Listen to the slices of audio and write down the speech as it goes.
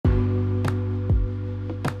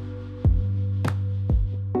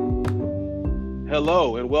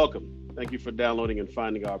Hello and welcome. Thank you for downloading and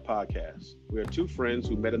finding our podcast. We are two friends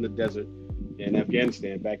who met in the desert in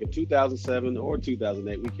Afghanistan back in 2007 or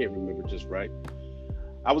 2008. We can't remember just right.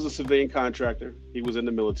 I was a civilian contractor. He was in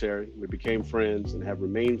the military. We became friends and have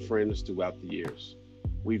remained friends throughout the years.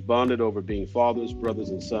 We've bonded over being fathers, brothers,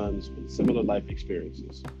 and sons with similar life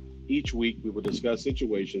experiences. Each week, we will discuss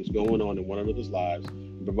situations going on in one another's lives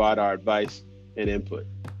and provide our advice and input.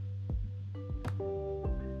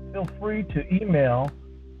 Feel free to email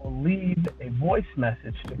or leave a voice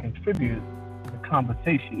message to contribute to the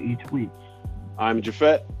conversation each week. I'm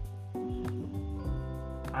Jafet.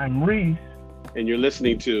 I'm Reese. And you're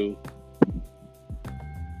listening to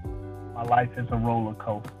My Life is a Roller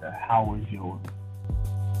Coaster. How is yours?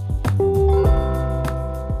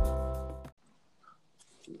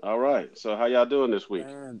 All right. So how y'all doing this week?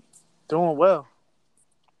 Doing well.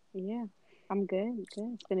 Yeah, I'm good.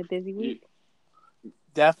 Good. It's been a busy week.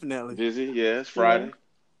 Definitely. Busy? Yeah, it's Friday.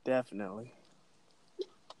 Definitely.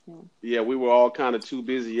 Yeah, we were all kind of too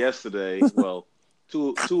busy yesterday. Well, two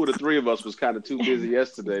of the three of us was kind of too busy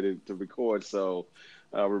yesterday to record. So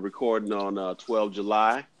we're recording on 12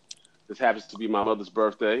 July. This happens to be my mother's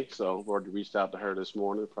birthday. So I've already reached out to her this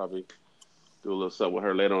morning. Probably do a little something with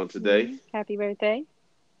her later on today. Mm-hmm. Happy birthday.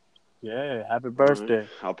 Yeah, happy birthday.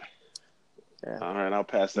 All right, I'll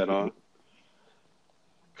pass that on.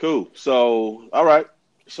 Cool. So, all right.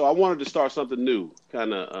 So I wanted to start something new,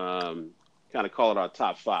 kind of call it our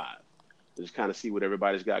top five. Just kind of see what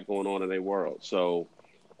everybody's got going on in their world. So,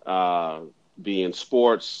 be in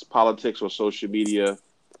sports, politics, or social media,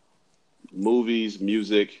 movies,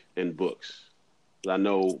 music, and books. I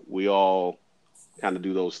know we all kind of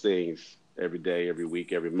do those things every day, every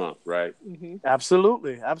week, every month, right? Mm-hmm.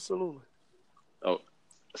 Absolutely. Oh,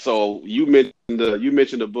 so you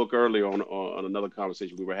mentioned a book earlier on another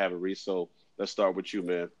conversation we were having, Reese. So let's start with you,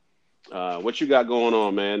 man. What you got going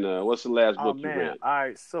on, man? What's the last book you read? All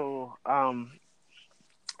right. So,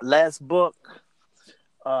 last book,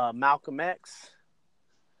 Malcolm X.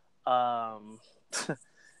 Wow,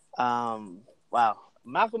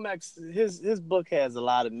 Malcolm X. His book has a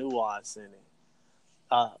lot of nuance in it.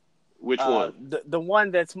 Which one? The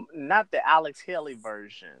one that's not the Alex Haley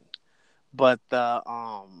version, but the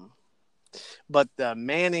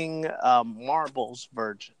Manning Marbles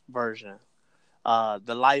version.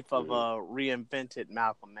 The life of a reinvented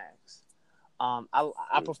Malcolm X.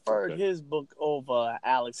 I preferred his book over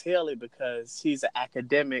Alex Haley because he's an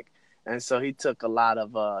academic, and so he took an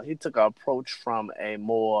approach from a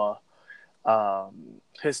more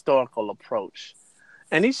historical approach,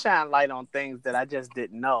 and he shined light on things that I just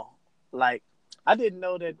didn't know. Like I didn't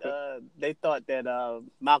know that they thought that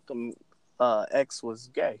Malcolm X was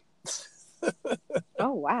gay.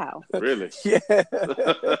 Oh wow! Really? Yeah.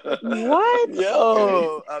 What?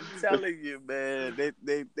 Yo, I'm telling you, man.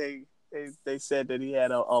 They said that he had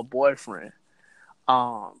a boyfriend.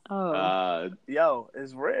 Yo,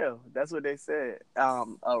 it's real. That's what they said.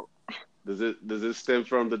 Does it stem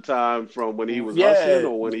from the time from when he was hustling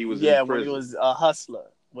or when he was in prison? When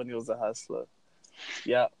he was a hustler.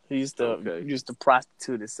 Yeah, he used to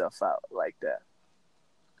prostitute himself out like that.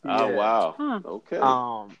 Oh wow! Huh. Okay.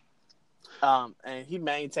 And he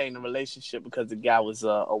maintained a relationship because the guy was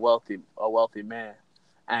a wealthy man,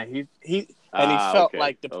 and he felt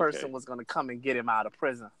like the person was going to come and get him out of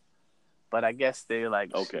prison, but I guess they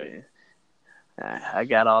like, okay, I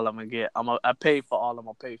got all I'm gonna get. I paid for all I'm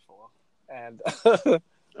gonna pay for, and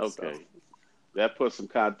okay, that puts some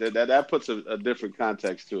content. That puts a different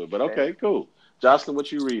context to it. But okay, cool. Jocelyn,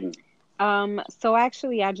 what you reading? So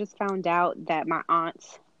actually, I just found out that my aunt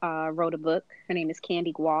wrote a book. Her name is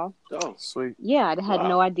Candy Gual. Oh, sweet. Yeah, I had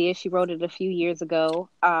no idea. She wrote it a few years ago.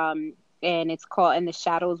 And it's called "In the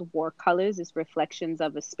Shadows, War Colors." It's reflections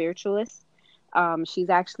of a spiritualist. She's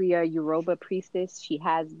actually a Yoruba priestess. She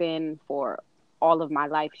has been for all of my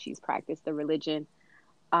life. She's practiced the religion.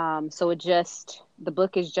 So the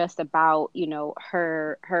book is just about,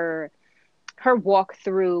 her walk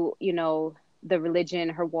through, the religion,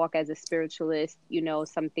 her walk as a spiritualist,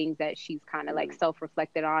 some things that she's kind of like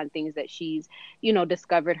self-reflected on, things that she's,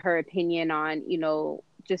 discovered her opinion on,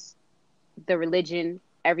 just the religion,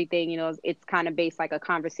 everything, it's kind of based like a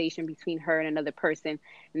conversation between her and another person.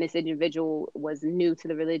 And this individual was new to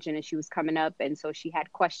the religion and she was coming up. And so she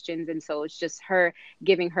had questions. And so it's just her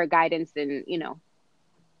giving her guidance and,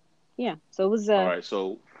 yeah. So it was all right.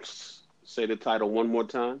 So say the title one more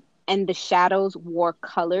time. "And the Shadows Wore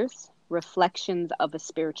Colors, Reflections of a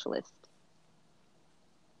Spiritualist."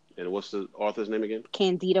 And what's the author's name again?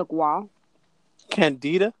 Candida Gual.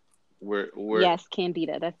 Candida? Where? Yes,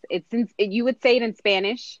 Candida. You would say it in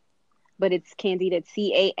Spanish, but it's Candida,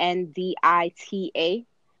 Candita,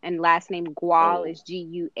 and last name Gual is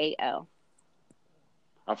Gual.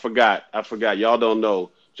 I forgot. Y'all don't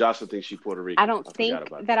know. Jocelyn thinks she's Puerto Rican. I don't think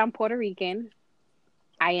that I'm Puerto Rican.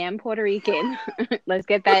 I am Puerto Rican. Let's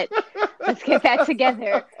get that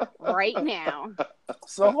together right now.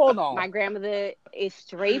 So hold on. My grandmother is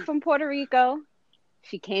straight from Puerto Rico.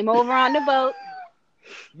 She came over on the boat.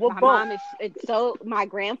 My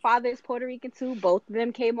grandfather is Puerto Rican too. Both of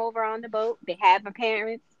them came over on the boat. They had my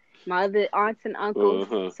parents, my other aunts and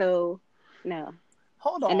uncles. So no.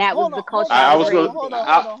 Hold on. And that was the culture. Hold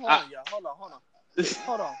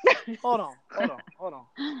on.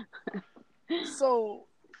 So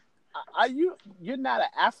you're not an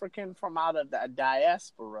African from out of the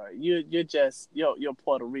diaspora. You're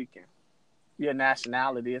Puerto Rican. Your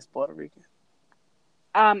nationality is Puerto Rican.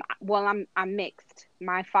 Well, I'm mixed.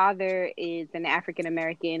 My father is an African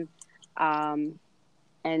American, and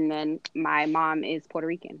then my mom is Puerto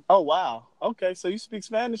Rican. Oh wow. Okay, so you speak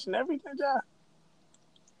Spanish and everything, John?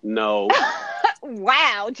 No.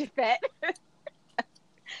 Wow, Jafet.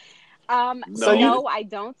 No, I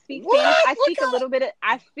don't speak Spanish. I speak a little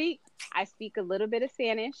bit of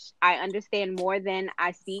Spanish. I understand more than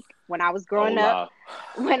I speak. When I was growing up,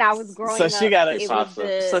 so she got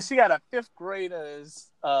a fifth grader's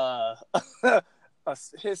a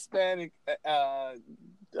Hispanic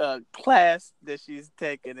class that she's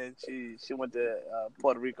taking, and she went to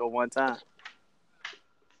Puerto Rico one time.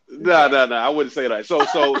 No, I wouldn't say that. So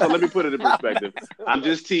let me put it in perspective. I'm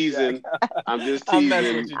just teasing.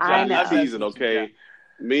 Okay.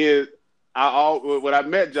 When I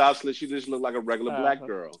met Jocelyn, she just looked like a regular black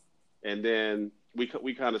girl, and then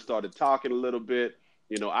we kind of started talking a little bit.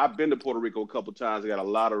 You know, I've been to Puerto Rico a couple times. I got a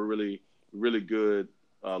lot of really, really good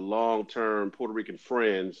long-term Puerto Rican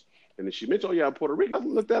friends. And then she mentioned, "Oh yeah, I'm Puerto Rican." I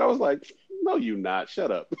looked at her, I was like, "No, you not.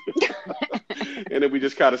 Shut up." And then we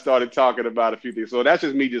just kind of started talking about a few things. So that's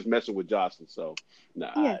just me just messing with Jocelyn. So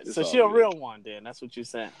So she a real one then. That's what you're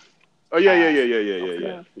saying. Oh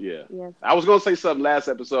yeah. Yes. I was gonna say something last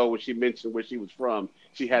episode when she mentioned where she was from.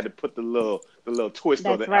 She had to put the little twist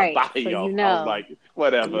on the right. barrio. So you know. I was like,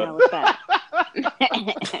 whatever. You know what's up.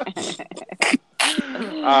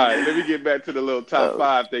 All right, let me get back to the little top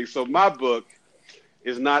 5 thing. So my book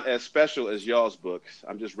is not as special as y'all's books.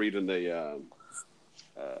 I'm just reading this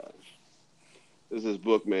is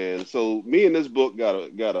book, man. So me and this book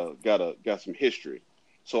got some history.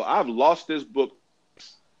 So I've lost this book.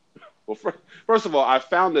 Well, first of all, I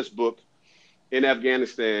found this book in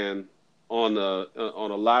Afghanistan on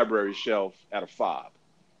a library shelf at a FOB.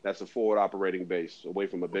 That's a forward operating base, away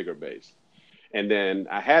from a bigger base. And then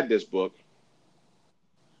I had this book.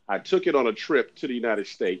 I took it on a trip to the United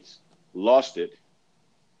States, lost it,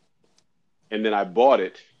 and then I bought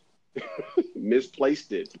it,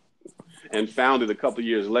 misplaced it, and found it a couple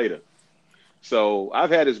years later. So I've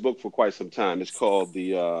had this book for quite some time. It's called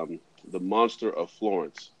The Monster of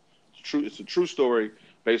Florence. It's a true story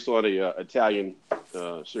based on a Italian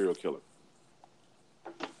serial killer.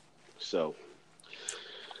 So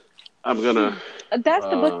I'm gonna. That's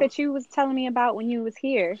the book that you was telling me about when you was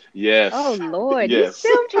here. Yes. Oh Lord, yes.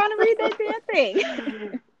 You still trying to read that damn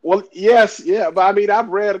thing? Well, yes, yeah, but I mean, I've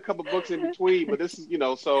read a couple books in between, but this is,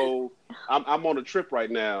 so I'm on a trip right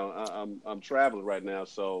now. I'm traveling right now,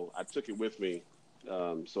 so I took it with me,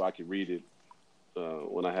 so I could read it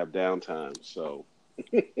when I have downtime. So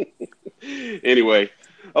anyway,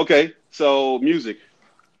 okay, so music.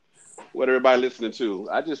 What everybody listening to?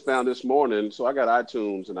 I just found this morning, so I got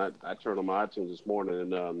iTunes, and I turned on my iTunes this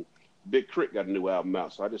morning, and Big Crit got a new album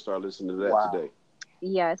out, so I just started listening to that today.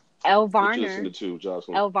 Yes, Elle Varner. What you listening to,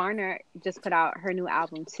 Jocelyn? Elle Varner just put out her new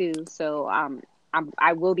album too, so I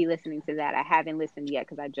will be listening to that. I haven't listened yet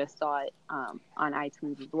because I just saw it on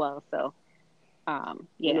iTunes as well. So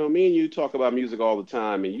yeah. Me and you talk about music all the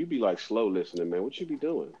time, and you be like slow listening, man. What you be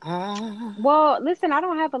doing? Well, listen, I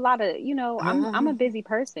don't have a lot of, I'm a busy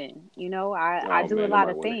person. I do a lot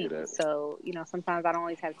of things, so sometimes I don't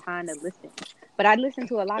always have time to listen. But I listen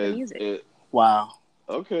to a lot of music. Wow.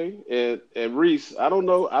 Okay, and Reese, I don't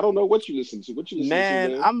know what you listen to. What you listen to,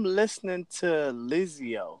 man? I'm listening to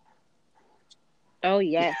Lizzo. Oh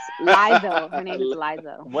yes, Lizzo. Her name is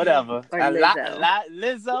Lizzo. Whatever. Or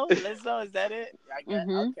Lizzo. Lizzo, is that it? I guess.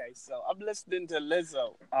 Mm-hmm. Okay, so I'm listening to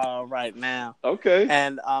Lizzo right now. Okay.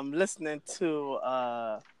 And I'm listening to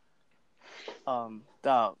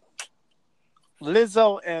the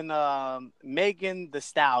Lizzo and Megan Thee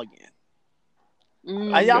Stallion.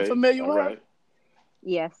 Are y'all familiar with her?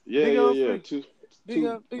 Yes. Yeah. Two beasts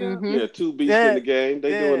in the game. They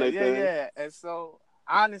doing their thing. Yeah. And so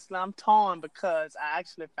honestly, I'm torn because I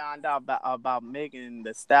actually found out about Megan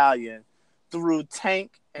Thee Stallion through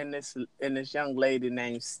Tank and this young lady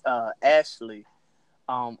named Ashley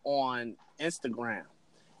on Instagram,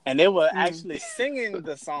 and they were actually singing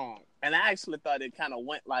the song, and I actually thought it kind of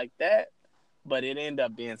went like that, but it ended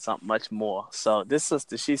up being something much more. So this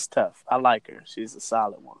sister, she's tough. I like her. She's a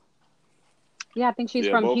solid one. Yeah, I think she's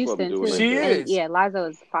from Houston too. She is. Yeah, Lizzo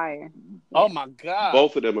is fire. Oh my God.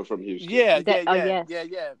 Both of them are from Houston. Yeah.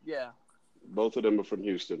 Both of them are from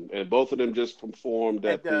Houston, and both of them just performed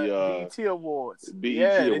at the BET Awards.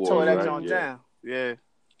 BET Awards, they tore that right? joint down. Yeah.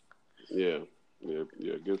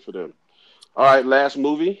 Good for them. All right, last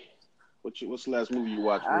movie. What's the last movie you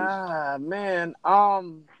watched, Reese? Man, I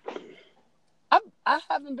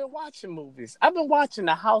haven't been watching movies. I've been watching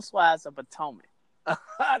The Housewives of Potomac.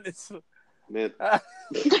 Honestly. Man.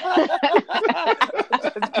 Just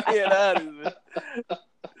being honest,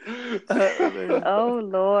 man. Oh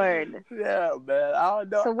Lord. Yeah, man. I don't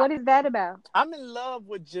know. So what is that about? I'm in love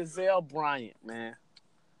with Giselle Bryant, man.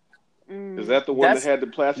 Is that the one that had the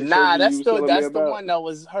plastic surgery? Nah, that's the one that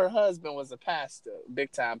was her husband was a pastor,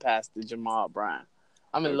 big time pastor, Jamal Bryant.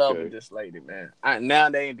 I'm in love with this lady, man. Now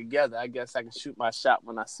they ain't together. I guess I can shoot my shot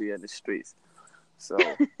when I see her in the streets. So,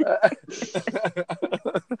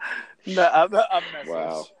 no, I'm messing.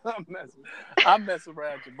 Wow. I'm messing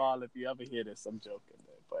around, Jamal. If you ever hear this, I'm joking,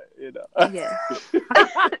 man, but you know. Yeah.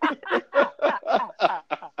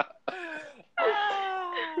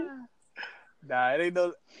 Nah, it ain't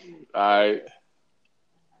no. All right.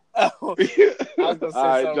 I was gonna say all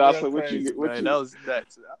right, Jocelyn, what you? That was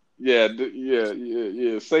nuts. Yeah.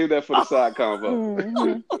 Save that for the side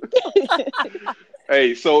convo.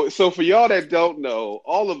 Hey, so for y'all that don't know,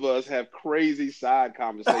 all of us have crazy side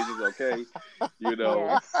conversations. Okay, you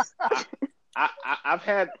know, I've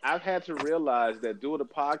had to realize that doing a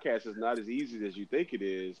podcast is not as easy as you think it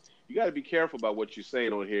is. You got to be careful about what you're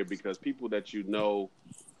saying on here because people that you know,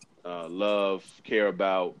 love, care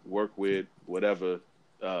about, work with, whatever,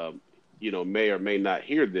 may or may not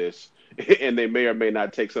hear this, and they may or may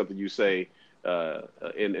not take something you say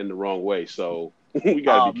in the wrong way. So. We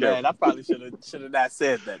gotta be careful. Man, I probably should have not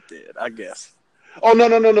said that. Then I guess. Oh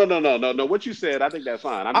no! What you said, I think that's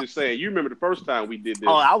fine. I'm just saying. You remember the first time we did this?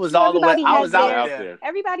 Oh, I was all the way. I was out there.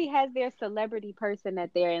 Everybody has their celebrity person that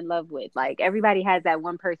they're in love with. Like everybody has that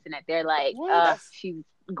one person that they're like, she's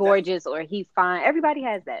gorgeous or he's fine. Everybody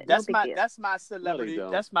has that. That's my celebrity.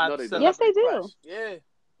 No, that's my celebrity. Yes, they do. Crush. Yeah.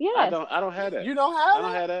 Yeah. I don't have that. You don't have? I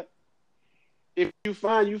don't have that. If you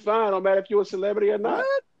fine, you fine. No matter if you're a celebrity or not.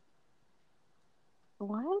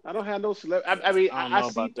 What? I don't have no celebrity.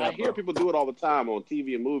 I hear people do it all the time on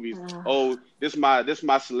TV and movies. This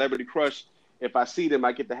my celebrity crush. If I see them,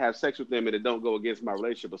 I get to have sex with them, and it don't go against my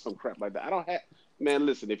relationship or some crap like that. I don't have. Man,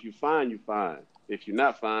 listen. If you fine, you fine. If you're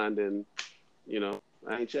not fine, then I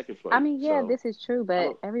ain't checking for you. I mean, yeah, this is true,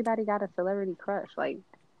 but everybody got a celebrity crush. Like,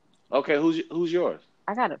 okay, who's yours?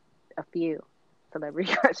 I got a few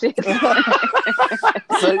celebrity crushes.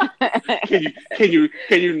 So, can you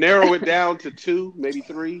narrow it down to 2, maybe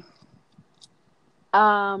 3?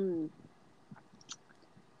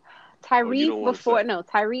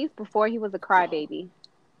 Tyrese before he was a crybaby.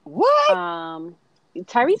 What?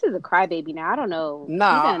 Tyrese is a crybaby now. I don't know.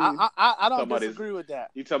 Nah, I don't disagree with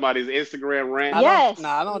that. You talking about his Instagram rant? Yes.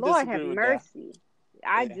 I don't Lord disagree have with mercy. that.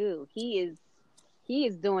 I do. He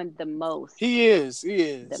is doing the most. He is.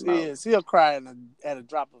 He'll cry at a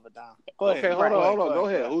drop of a dime. Okay, hold on. Go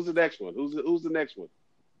ahead. Who's the next one? Who's the next one?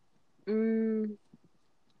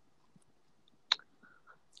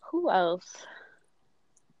 Who else?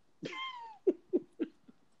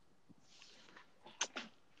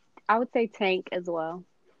 I would say Tank as well.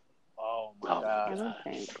 Oh my God. I love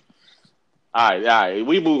Tank. All right.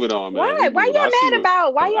 We moving on, man. Why y'all mad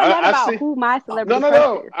about who my celebrity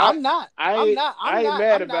No. is? I'm not. I ain't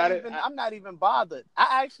mad about it. I'm not even bothered.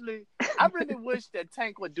 I really wish that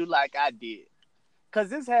Tank would do like I did. Cause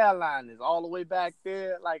his hairline is all the way back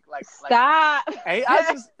there, like. Stop. Hey,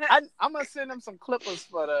 I'm gonna send him some clippers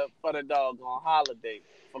for the dog on holiday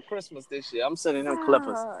for Christmas this year. I'm sending him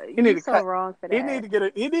clippers. He need to cut. Wrong for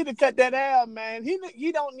that. He need to cut that hair, man.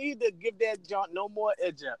 He don't need to give that joint no more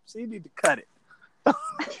edge ups. He need to cut it.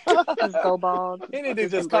 Just go bald. He need to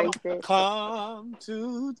just come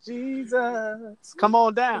to Jesus. Come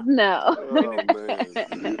on down. No. Oh,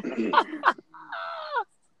 man.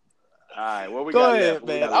 All right, what we Go got ahead, left?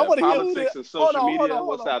 man. I want to hear politics and social media.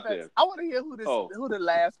 What's out there? I want to hear who the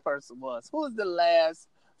last person was. Who was the last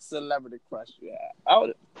celebrity crush you had?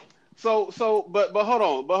 But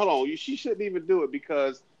hold on. She shouldn't even do it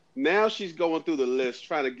because now she's going through the list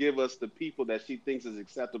trying to give us the people that she thinks is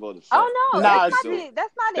acceptable to say. Oh no, Nah, that's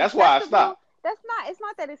not That's why I acceptable. stopped. That's not. It's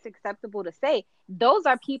not that it's acceptable to say. Those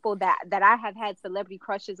are people that I have had celebrity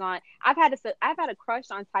crushes on. I've had a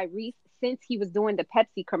crush on Tyrese since he was doing the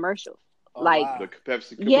Pepsi commercials. Oh, Like, wow. The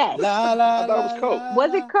Pepsi. yes. La, la, I thought it was la, Coke. la,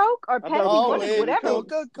 Was it la. Coke or I thought it Pepsi? was Oh, Coke. it's Whatever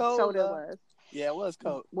Coca-Cola. soda was. Yeah, it was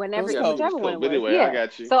Coke. Whenever, It was Yeah, I think it was whichever one Coke. it But was. anyway, Yeah. I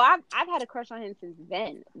got you. So I've had a crush on him since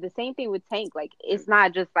then. The same thing with Tank. Like, it's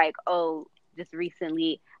not just like, oh, just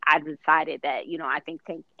recently I decided that, I think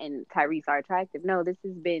Tank and Tyrese are attractive. No, this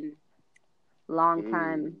has been long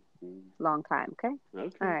time. Okay.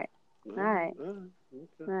 Okay. All right. Okay.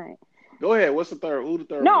 All right. Go ahead. What's the third? Who the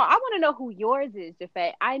third? No, one? I want to know who yours is,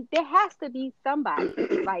 Jafet. There has to be somebody.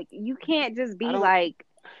 Like, you can't just be like,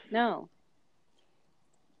 no.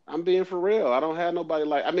 I'm being for real. I don't have nobody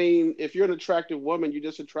like. I mean, if you're an attractive woman, you're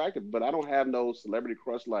just attractive. But I don't have no celebrity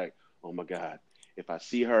crush. Like, oh my god, if I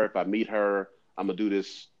see her, if I meet her, I'm gonna do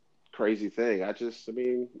this crazy thing. I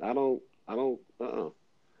mean, I don't. I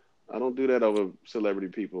don't do that over celebrity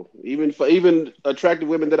people. Even attractive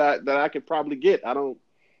women that I could probably get. I don't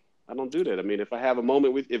do that. I mean, if I have a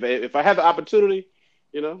moment with, if I have the opportunity,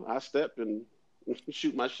 I step and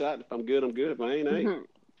shoot my shot. If I'm good, I'm good. If I ain't, I ain't.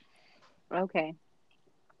 Mm-hmm. Okay.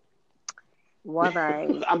 Well,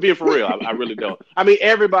 right. I'm being for real. I really don't. I mean,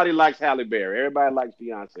 everybody likes Halle Berry. Everybody likes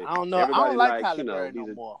Beyonce. I don't know. Everybody I don't like likes, Halle Berry no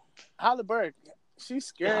these more. Halle Berry, she's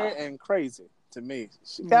scary and crazy to me.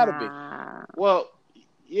 She gotta be. Well,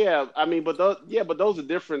 yeah. I mean, but those are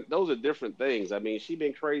different. Those are different things. I mean, she's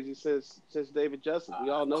been crazy since David Justice.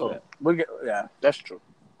 We all know that. Yeah, that's true.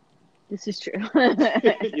 This is true.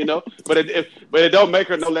 But it don't make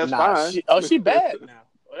her no less fine. She bad now.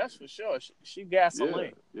 Well, that's for sure. She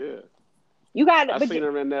gasoline. Yeah. You got it. I seen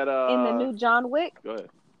her in that. In the new John Wick. Go ahead.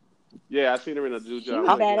 Yeah, I seen her in the new John Wick.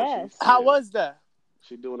 Wick. Badass. How was that?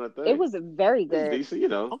 She doing her thing. It was very good. It's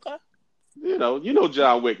decent, Okay. You know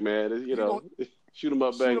John Wick, man. Shoot him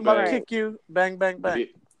up, bang, bang. Kick you, bang, bang, bang.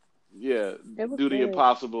 Yeah, do the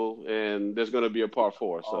impossible, and there's going to be a part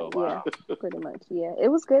 4. So wow. Yeah, pretty much. Yeah, it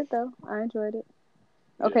was good though. I enjoyed it.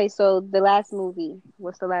 Okay, so the last movie.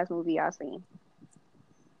 What's the last movie y'all seen?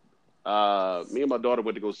 Me and my daughter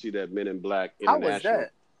went to go see that Men in Black International. How was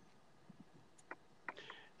that?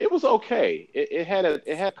 It was okay. It had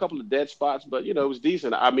a couple of dead spots, but it was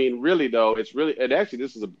decent. I mean, really though, and actually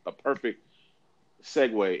this is a perfect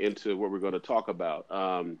segue into what we're going to talk about.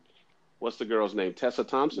 What's the girl's name? Tessa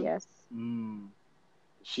Thompson? Yes.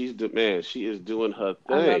 She is doing her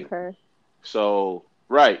thing. I love her. So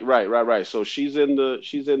right. So she's in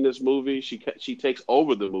this movie. She takes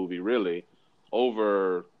over the movie, really,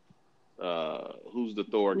 over who's the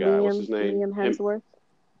Thor guy? What's his name? Liam Hemsworth.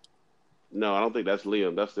 No, I don't think that's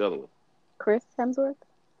Liam. That's the other one. Chris Hemsworth.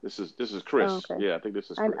 This is Chris. Oh, okay. Yeah, I think this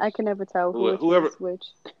is Chris. I can never tell whoever. Which.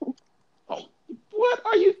 Oh, what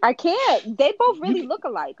are you? I can't. They both really look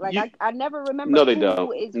alike. Like I never remember. No, they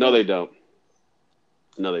don't. No, they don't.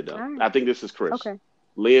 Right. I think this is Chris. Okay.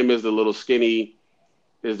 Liam is the little skinny,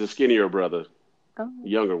 is the skinnier brother,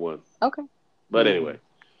 younger one. Okay. But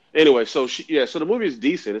anyway, so so the movie is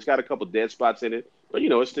decent. It's got a couple dead spots in it, but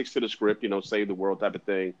it sticks to the script. Save the world type of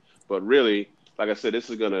thing. But really, like I said, this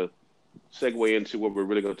is gonna segue into what we're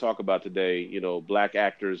really gonna talk about today. Black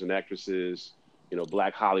actors and actresses.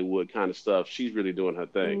 Black Hollywood kind of stuff. She's really doing her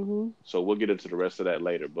thing. Mm-hmm. So we'll get into the rest of that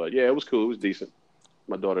later. But yeah, it was cool. It was decent.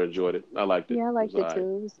 My daughter enjoyed it. I liked it. Yeah, I liked it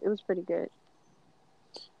too. It was pretty good.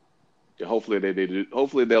 Yeah, hopefully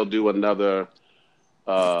they'll do another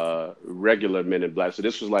regular Men in Black. So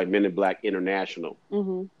this was like Men in Black International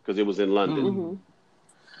because it was in London.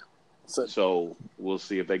 Mm-hmm. So we'll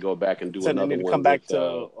see if they go back and do another one. They need to come back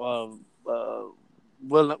to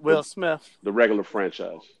Will Smith, the regular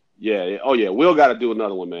franchise. Yeah. Oh yeah, Will got to do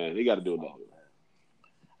another one, man. He got to do another one.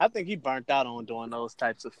 I think he burnt out on doing those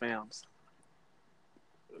types of films.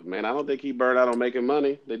 Man, I don't think he burned out on making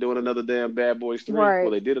money. They're doing another damn Bad Boys 3. Right.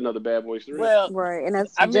 Well, they did another Bad Boys 3. Well, right, and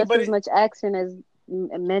that's as much action as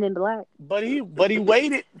Men in Black. But he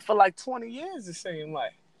waited for like 20 years. It seemed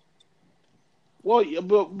like. Well,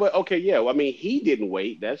 but okay, yeah. I mean, he didn't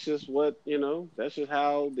wait. That's just what That's just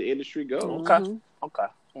how the industry goes. Okay.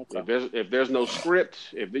 If there's no script,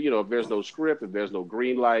 if there's no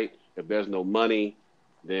green light, if there's no money,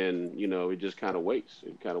 then it just kind of waits.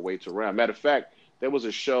 It kind of waits around. Matter of fact, there was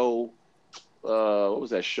a show. What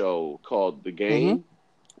was that show called? The Game.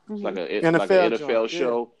 Mm-hmm. It's like an NFL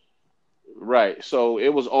show. Yeah. Right. So it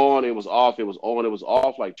was on, it was off, it was on, it was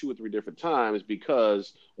off like 2 or 3 different times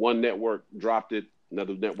because one network dropped it,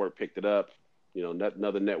 another network picked it up.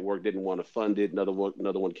 Another network didn't want to fund it. Another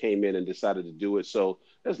one came in and decided to do it. So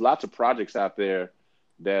there's lots of projects out there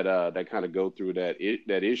that kind of go through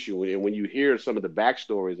that issue. And when you hear some of the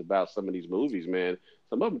backstories about some of these movies, man,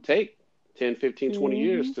 some of them take 10, 15, 20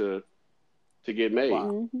 years to get made.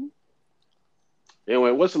 Wow.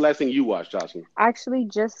 Anyway, what's the last thing you watched, Jocelyn? I actually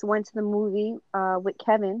just went to the movie with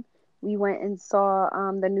Kevin. We went and saw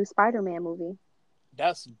the new Spider-Man movie.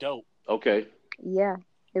 That's dope. Okay. Yeah,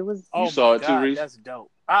 it was. Oh, you saw it God, too, Reese? that's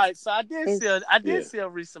dope. All right, so I did see a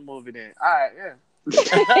recent movie then. All right, yeah.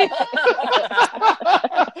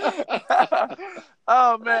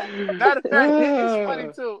 Oh man! Matter of fact, it's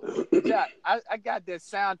funny too. Jack, I got that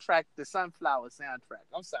soundtrack, the Sunflower soundtrack.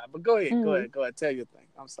 I'm sorry, but go ahead, tell your thing.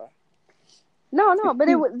 I'm sorry. No, but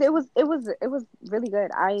it was really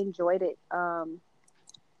good. I enjoyed it. I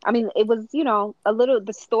mean, it was a little.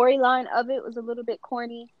 The storyline of it was a little bit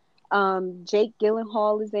corny. Jake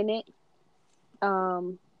Gyllenhaal is in it.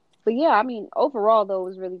 But yeah, I mean, overall though, it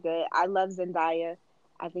was really good. I love Zendaya.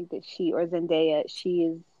 I think that Zendaya, she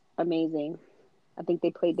is amazing. I think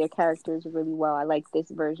they played their characters really well. I like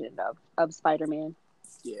this version of Spider-Man.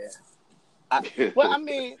 Yeah. Well, I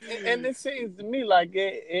mean, and it seems to me like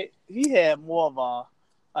he had more of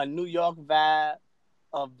a New York vibe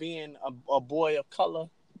of being a boy of color,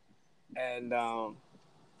 and I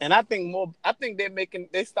think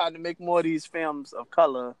they starting to make more of these films of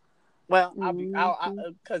color. Well,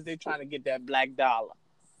 because they're trying to get that black dollar.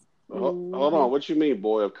 Hold on, what you mean,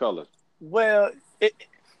 boy of color? Well,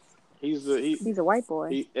 he's a white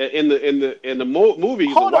boy. In the movie,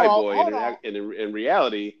 he's a white boy, and in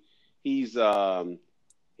reality, he's from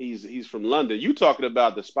London. You talking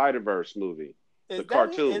about the Spider-Verse movie, the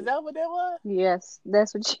cartoon? Is that what that was? Yes,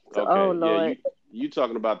 that's what you. Okay. Oh Lord. Yeah, you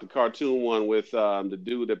talking about the cartoon one with the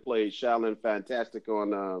dude that played Shaolin Fantastic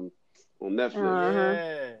on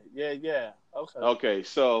Netflix. Yeah. Okay,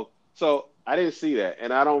 so I didn't see that,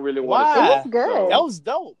 and I don't really want to. It was good. That was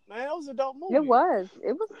dope, man. That was a dope movie. It was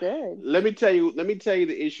good. Let me tell you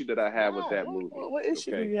the issue that I have with that movie. What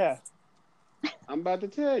issue do you have? I'm about to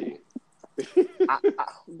tell you.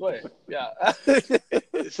 Go ahead. Yeah.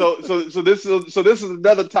 So this is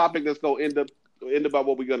another topic that's going to end about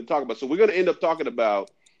what we're going to talk about. So we're going to end up talking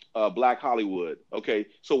about Black Hollywood. Okay.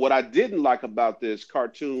 So what I didn't like about this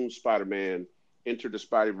cartoon Spider-Man Enter the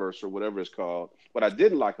Spider-Verse or whatever it's called, what I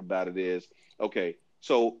didn't like about it is, okay,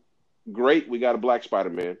 so great, we got a black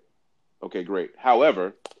Spider-Man. Okay, great.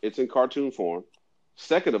 However, it's in cartoon form.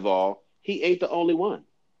 Second of all, he ain't the only one.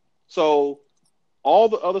 So all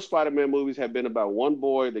the other Spider-Man movies have been about one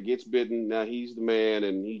boy that gets bitten. Now he's the man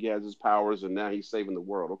and he has his powers and now he's saving the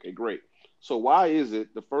world. Okay, great. So why is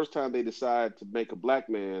it the first time they decide to make a black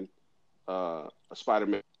man a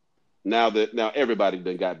Spider-Man, now everybody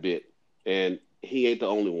then got bit and he ain't the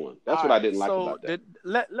only one. That's what I didn't like about that.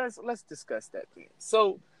 Let's discuss that then.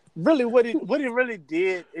 So really what it really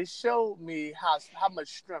did, it showed me how much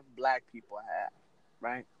strength black people have,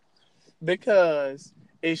 right? Because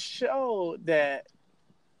it showed that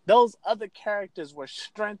those other characters were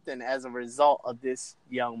strengthened as a result of this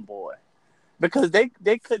young boy. Because they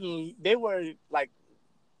were like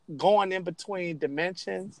going in between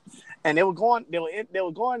dimensions, and they were going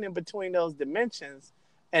in between those dimensions,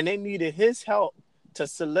 and they needed his help to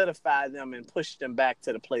solidify them and push them back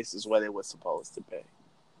to the places where they were supposed to be.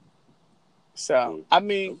 So, I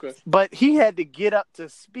mean, but he had to get up to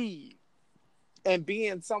speed, and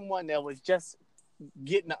being someone that was just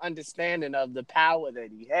getting the understanding of the power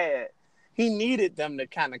that he had, he needed them to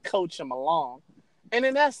kind of coach him along. And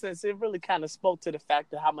in essence, it really kind of spoke to the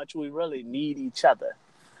fact of how much we really need each other.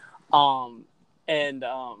 And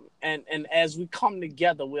as we come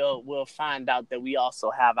together, we'll find out that we also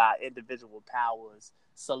have our individual powers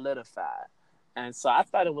solidified. And so I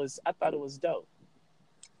thought it was dope.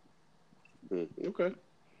 Okay.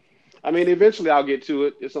 I mean, eventually I'll get to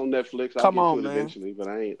it. It's on Netflix. I'll get to it man. Eventually, but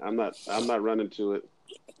I'm not running to it.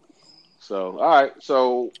 So, all right.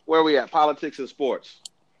 So, where are we at? Politics and sports.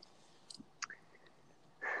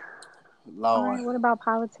 Lord. All right, what about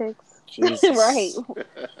politics? Jesus. Right.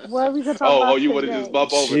 What are we gonna talk about? Oh, you want to just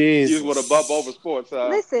bump over? Jesus. You just want to bump over sports, huh?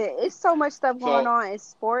 Listen, it's so much stuff going on in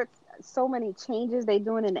sports. So many changes they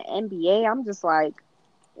doing in the NBA. I'm just like,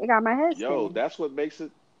 it got my head spinning. That's what makes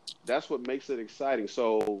it exciting.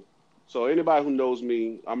 So anybody who knows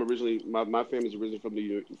me, I'm originally my family's originally from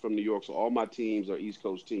New York, so all my teams are East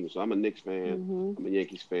Coast teams. So I'm a Knicks fan, I'm a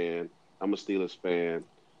Yankees fan, I'm a Steelers fan,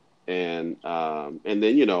 and then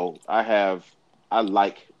I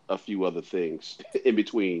like a few other things in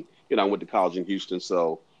between. I went to college in Houston,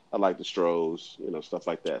 so I like the Stros, stuff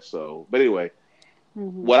like that. So, but anyway,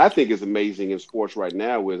 what I think is amazing in sports right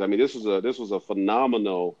now is, I mean, this was a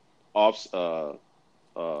phenomenal NBA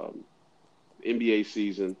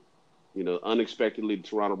season. Unexpectedly, the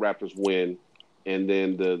Toronto Raptors win, and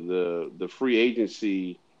then the free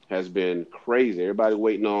agency has been crazy. Everybody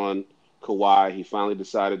waiting on Kawhi. He finally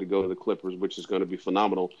decided to go to the Clippers, which is going to be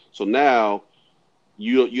phenomenal. So now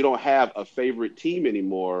you don't have a favorite team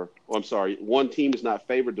anymore. Or I'm sorry, one team is not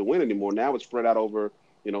favored to win anymore. Now it's spread out over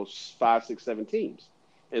 5, 6, 7 teams.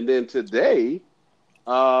 And then today,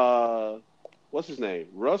 what's his name?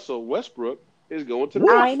 Russell Westbrook is going to the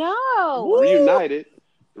I Rockets. know.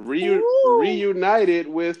 Reunited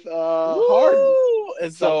with Harden.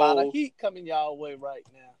 It's a lot of heat coming y'all way right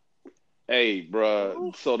now. Hey,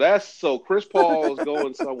 bruh. So Chris Paul is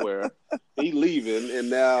going somewhere. He leaving, and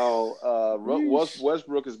now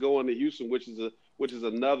Westbrook is going to Houston, which is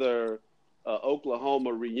another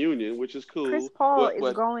Oklahoma reunion, which is cool. Chris Paul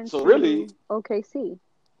is going to OKC.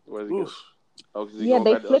 Where's he going? Oh,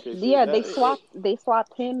 they flipped. OKC? Yeah, they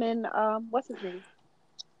swapped him and what's his name?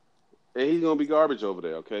 And he's gonna be garbage over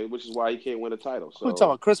there, okay? Which is why he can't win a title. So who talking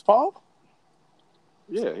about Chris Paul?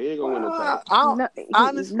 Yeah, he ain't gonna win a title.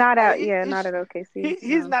 Honestly, not at OKC.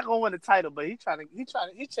 He's not gonna win a title, but he's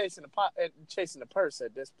chasing the purse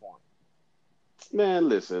at this point. Man,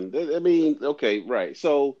 listen. I mean, okay, right.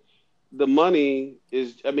 So the money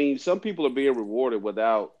is. I mean, some people are being rewarded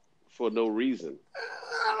for no reason.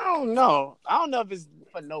 I don't know. I don't know if it's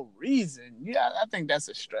for no reason. Yeah, I think that's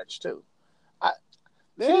a stretch too.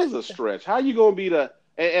 It is a stretch. How you gonna be the?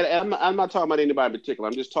 And I'm not talking about anybody in particular.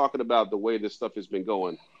 I'm just talking about the way this stuff has been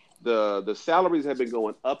going. The salaries have been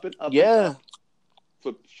going up and up. Yeah.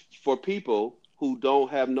 And up for people who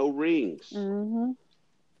don't have no rings. Mm-hmm.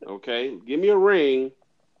 Okay, give me a ring.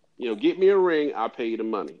 Get me a ring. I'll pay you the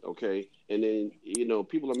money. Okay, and then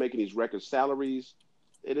people are making these record salaries,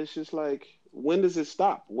 and it's just like, when does it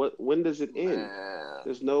stop? When does it end?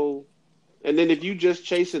 There's no. And then if you just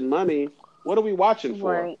chasing money, what are we watching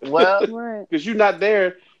for? Right. Well, because you're not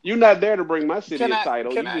there. You're not there to bring my city a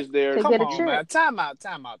title. You're just there to come get on, a trick. Man. Time out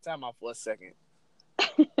for a second.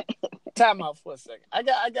 Time out for a second. I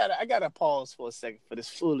gotta pause for a second for this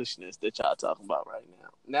foolishness that y'all talking about right now.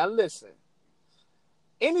 Now listen.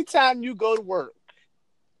 Anytime you go to work,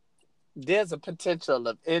 there's a potential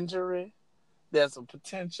of injury. There's a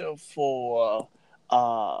potential for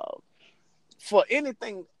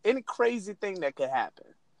anything, any crazy thing that could happen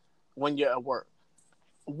when you're at work.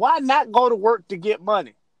 Why not go to work to get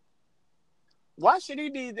money? Why should he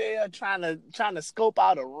be there trying to scope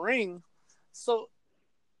out a ring so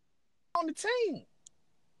on the team?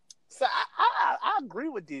 So I agree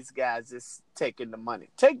with these guys just taking the money.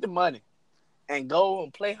 Take the money and go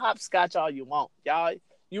and play hopscotch all you want. Y'all,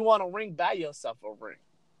 you want a ring, buy yourself a ring.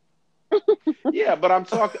 Yeah, but I'm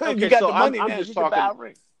talking. Okay, you got so the money, I'm man. just you talking. Can buy a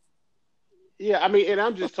ring. Yeah, I mean, and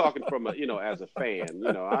I'm just talking from as a fan.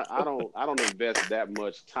 I don't invest that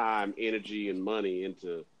much time, energy, and money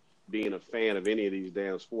into being a fan of any of these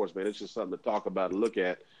damn sports, man. It's just something to talk about and look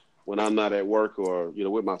at when I'm not at work or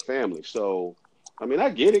with my family. So, I mean, I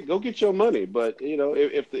get it. Go get your money, but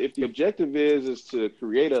if the objective is to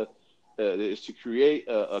create a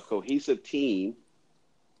cohesive team,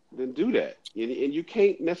 then do that. And you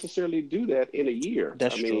can't necessarily do that in a year.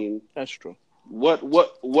 That's true. What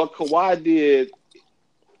Kawhi did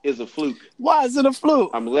is a fluke. Why is it a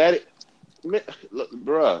fluke? I'm glad it. Look,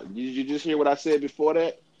 bruh, did you just hear what I said before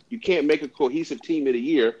that? You can't make a cohesive team in a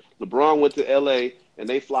year. LeBron went to LA and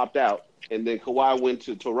they flopped out, and then Kawhi went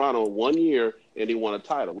to Toronto 1 year and he won a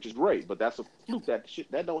title, which is great. But that's a fluke.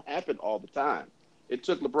 That don't happen all the time. It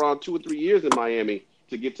took LeBron 2 or 3 years in Miami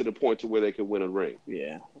to get to the point to where they could win a ring.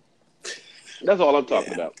 Yeah, that's all I'm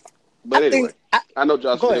talking about. But anyway, I know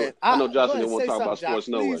Johnson didn't want to talk about sports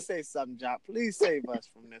no way. Please say something, John. Please save us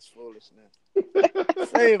from this foolishness.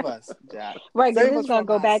 Save us, John. Right, this is going to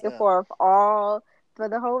go back and forth for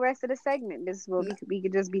the whole rest of the segment. We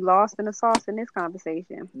could just be lost in the sauce in this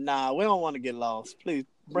conversation. Nah, we don't want to get lost. Please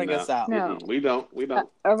bring us out. No, we don't.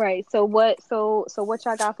 All right. So what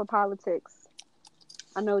y'all got for politics?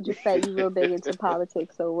 I know you said you're real big into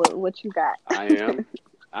politics. So what you got? I am.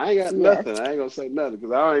 I ain't got nothing. I ain't gonna say nothing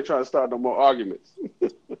because I ain't trying to start no more arguments.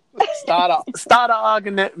 Start an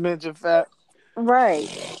argument, Jafet.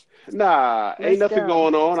 Right. Nah, ain't nothing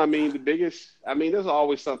going on. I mean, there's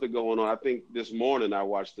always something going on. I think this morning I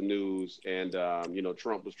watched the news and,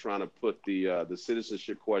 Trump was trying to put the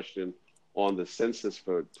citizenship question on the census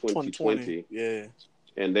for 2020. Yeah.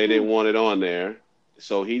 And they didn't want it on there.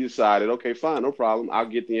 So he decided, okay, fine, no problem. I'll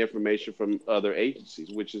get the information from other agencies,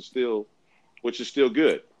 which is still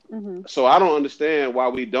good. Mm-hmm. So I don't understand why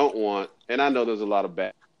we don't want, and I know there's a lot of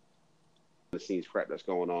bad scenes crap that's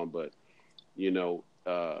going on, but the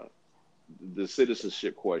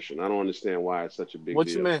citizenship question, I don't understand why it's such a big deal. What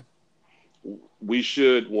you mean? we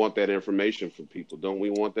should want that information from people, don't we?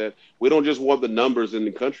 Want that? We don't just want the numbers in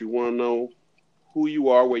the country. We want to know who you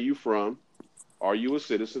are, where you from. Are you a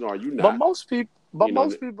citizen? Are you But not? most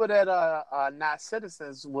people that are not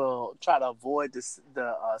citizens will try to avoid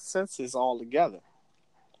the census altogether.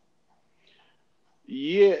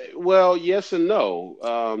 Yeah, well, yes and no.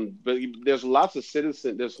 But there's lots of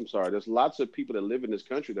citizens. There's lots of people that live in this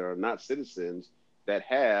country that are not citizens that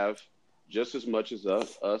have just as much as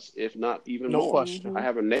us, if not even No more. question. I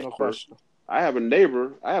have a No neighbor. question. I have a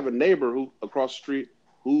neighbor who across the street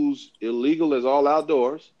who's illegal as all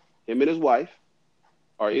outdoors. Him and his wife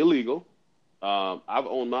are illegal. I've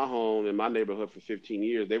owned my home in my neighborhood for 15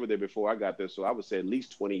 years. They were there before I got there, so I would say at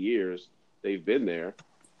least 20 years they've been there.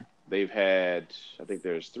 They've had, I think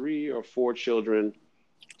there's 3 or 4 children.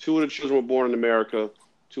 2 of the children were born in America.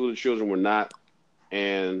 2 of the children were not,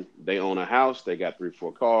 and they own a house. They got 3,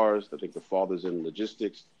 4 cars. I think the father's in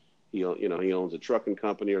logistics. He owns a trucking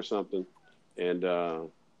company or something, and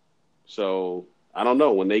so I don't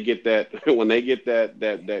know when they get that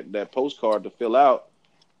that postcard to fill out.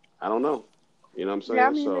 I don't know. You know what I'm Yeah,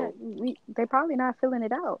 I saying? mean, So they probably not filling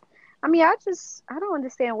it out. I mean, I don't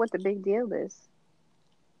understand what the big deal is.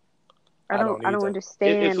 I don't I don't either.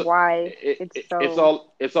 understand why it's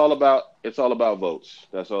so. it's all about votes.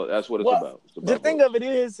 That's all. That's what it's Well, about. It's the about thing of votes. it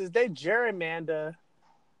is they gerrymander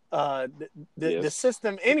the Yes.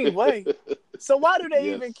 system anyway. So why do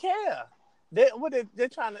they even Yes. care? They're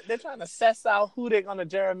trying to suss out who they're gonna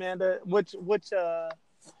gerrymander, which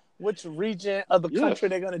region of the country Yes.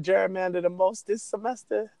 they're gonna gerrymander the most this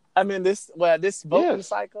semester. I mean this voting Yes.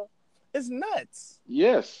 cycle. It's nuts.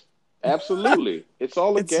 Yes. Absolutely. It's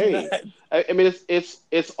all a It's game. nuts. I mean,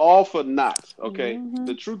 it's all for naught. Okay. Hmm.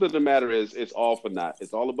 The truth of the matter is, it's all for naught.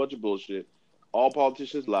 It's all a bunch of bullshit. All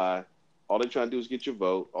politicians lie. All they're trying to do is get your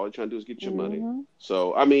vote. All they're trying to do is get your money. Hmm.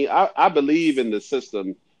 So, I mean, I believe in the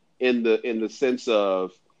system, in the sense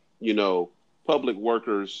of, you know, public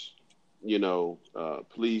workers,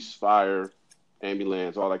 police, fire,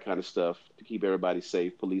 ambulance, all that kind of stuff to keep everybody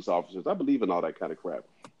safe. Police officers. I believe in all that kind of crap.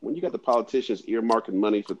 When you got the politicians earmarking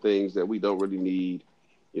money for things that we don't really need,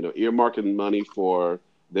 earmarking money for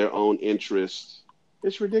their own interests,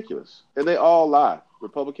 it's ridiculous. And they all lie,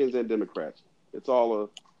 Republicans and Democrats. It's all a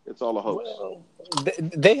it's all a hoax. Well,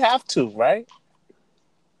 they have to, right?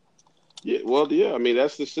 Yeah, well, yeah. I mean,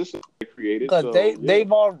 that's the system they created. Because So yeah,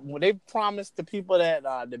 they've promised the people that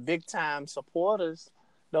the big time supporters,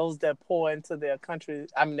 those that pour into their country,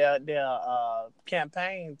 I mean their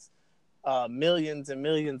campaigns, millions and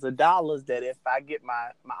millions of dollars. That if I get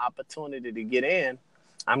my opportunity to get in,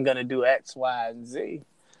 I'm gonna do X, Y, and Z.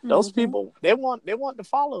 Those Hmm. people they want to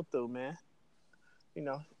follow through, man. You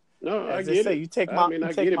know, no, I as they get say, it. I mean, you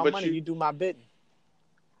I take get it. my But money, you do my bidding.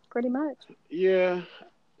 Pretty much. yeah,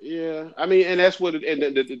 yeah. I mean, and that's what. And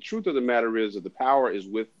the truth of the matter is that the power is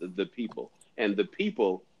with the people, and the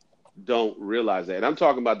people don't realize that. And I'm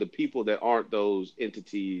talking about the people that aren't those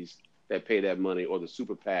entities that pay that money or the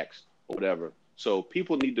super PACs or whatever. So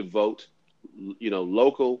people need to vote,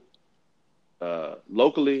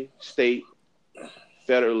 locally, state,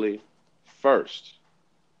 federally first.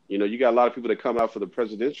 You got a lot of people that come out for the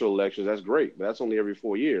presidential elections. That's great, but that's only every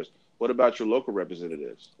 4 years. What about your local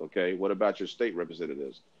representatives? Okay, what about your state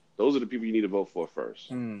representatives? Those are the people you need to vote for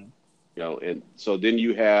first. Mm. And so then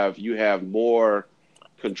you have more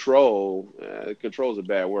control. Control is a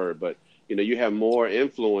bad word, but you have more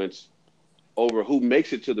influence over who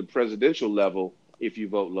makes it to the presidential level if you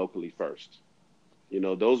vote locally first.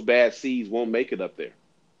 Those bad seeds won't make it up there.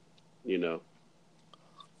 You know,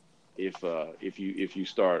 if you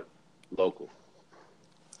start local.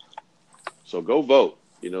 So go vote.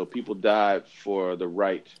 People died for the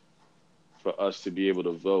right for us to be able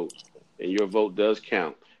to vote, and your vote does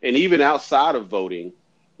count. And even outside of voting,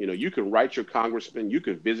 you can write your congressman, you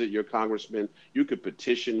can visit your congressman, you can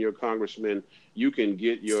petition your congressman, you can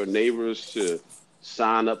get your neighbors to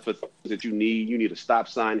sign up for things that you need. You need a stop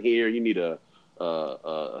sign here, you need a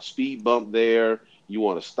speed bump there, you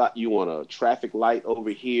want to stop, you want a traffic light over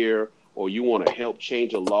here, or you want to help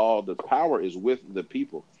change a law. The power is with the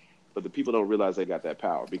people. But the people don't realize they got that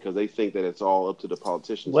power because they think that it's all up to the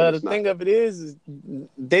politicians, and Well, the it's not. thing of it is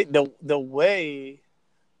the way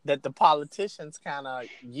that the politicians kind of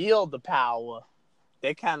yield the power,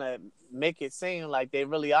 they kind of make it seem like they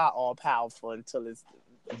really are all powerful until it's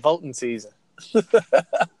voting season. you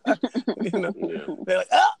know, Yeah. they're like,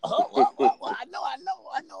 I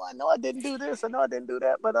know, I didn't do this, I know, I didn't do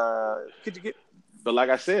that, but could you get? But like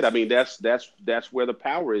I said, I mean that's where the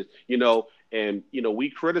power is, and we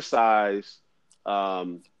criticize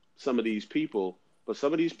some of these people, But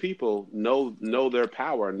some of these people know their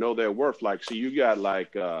power, know their worth. Like, so you got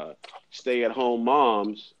like stay at home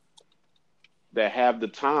moms that have the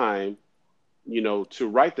time, to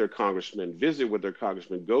write their congressman, visit with their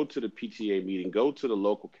congressman, go to the PTA meeting, go to the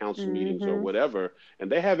local council meetings or Mm-hmm. whatever,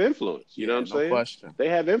 and they have influence. You know what Yeah, I'm no saying? question. They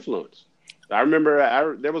have influence. I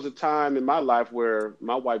remember there was a time in my life where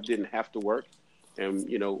my wife didn't have to work, and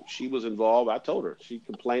she was involved. I told her she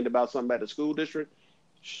complained about something at the school district.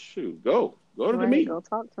 Shoot, go to the Right. meeting. Go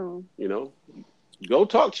talk to him. You know, go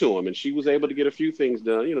talk to him, and she was able to get a few things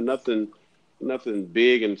done. Nothing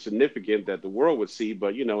big and significant that the world would see,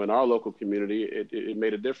 but in our local community, it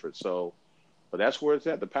made a difference. So, but that's where it's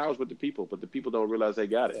at. The power's with the people, but the people don't realize they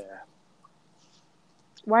got it. Yeah.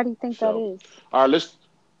 Why do you think that So, is? all right, let's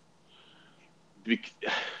be,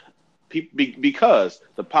 because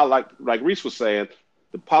like Reese was saying,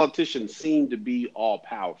 the politicians seem to be all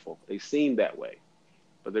powerful. They seem that way,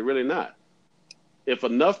 but they're really not. If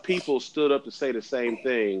enough people stood up to say the same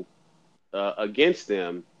thing against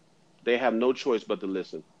them, they have no choice but to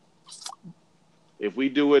listen. If we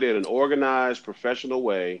do it in an organized, professional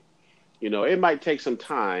way, it might take some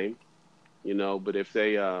time, but if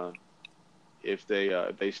they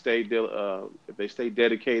stay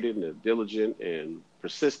dedicated and diligent and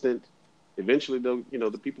persistent, eventually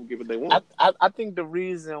the people get what they want. I think the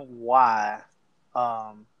reason why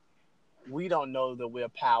um, we don't know that we're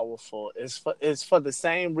powerful is for the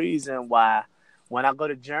same reason why when I go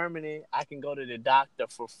to Germany, I can go to the doctor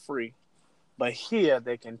for free, but here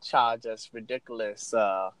they can charge us ridiculous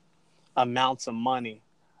amounts of money,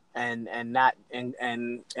 and not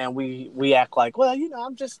and we act like, well,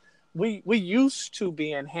 I'm just we used to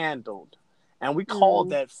being handled, and we call Mm.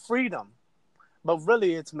 that freedom, but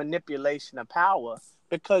really it's manipulation of power,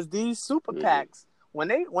 because these super Mm-hmm. PACs,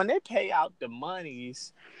 when they pay out the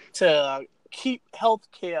monies to keep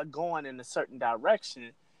healthcare going in a certain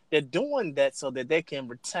direction, they're doing that so that they can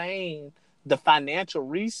retain the financial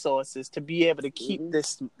resources to be able to keep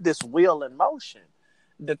Mm-hmm. this wheel in motion.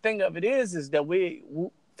 The thing of it is that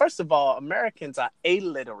first of all, Americans are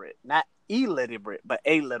illiterate, not illiterate, but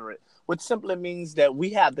illiterate, which simply means that we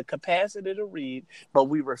have the capacity to read, but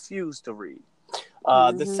we refuse to read. The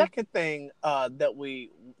Mm-hmm. second thing that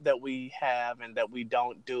we have and that we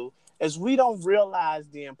don't do is we don't realize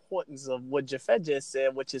the importance of what Jafet just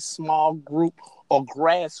said, which is small group or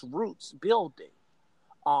grassroots building.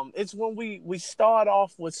 It's when we start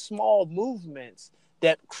off with small movements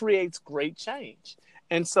that creates great change.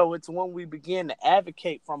 And so it's when we begin to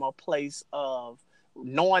advocate from a place of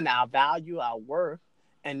knowing our value, our worth,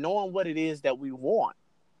 and knowing what it is that we want.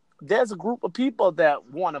 There's a group of people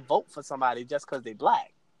that want to vote for somebody just because they're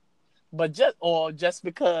black, but just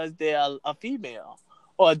because they're a female,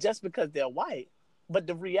 or just because they're white. But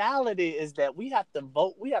the reality is that we have to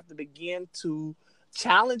vote. We have to begin to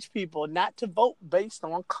challenge people not to vote based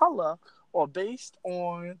on color or based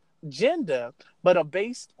on gender, but are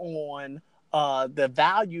based on the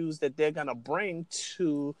values that they're going to bring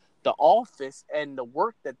to the office and the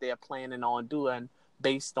work that they're planning on doing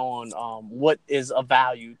based on what is of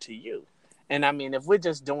value to you. And I mean, if we're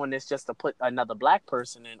just doing this just to put another black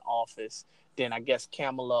person in office, then I guess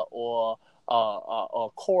Kamala or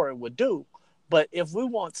Corey would do. But if we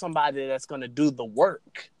want somebody that's going to do the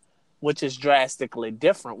work, which is drastically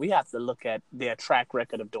different, we have to look at their track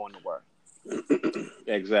record of doing the work.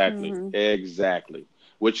 Exactly, Mm-hmm. exactly.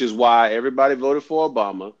 Which is why everybody voted for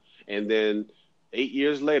Obama, and then 8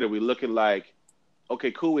 years later, we looking like,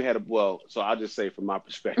 okay, cool. So I'll just say from my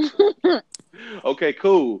perspective, okay,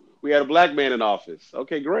 cool. We had a black man in office.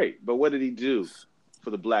 Okay, great. But what did he do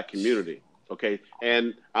for the black community? Okay,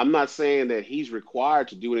 and I'm not saying that he's required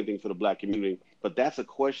to do anything for the black community, but that's a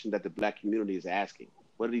question that the black community is asking.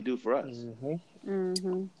 What did he do for us? Mm-hmm.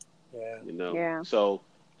 Mm-hmm. Yeah. Yeah. So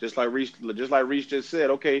just like Reese just said,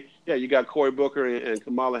 okay, yeah, you got Cory Booker and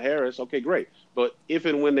Kamala Harris. Okay, great. But if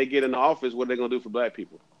and when they get in the office, what are they gonna do for black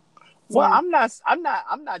people? Well, Yeah.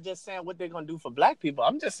 I'm not just saying what they're gonna do for black people.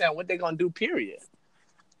 I'm just saying what they're gonna do. Period.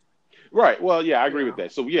 Right. Well, yeah, I agree with Yeah.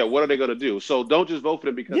 that. So yeah, what are they gonna do? So don't just vote for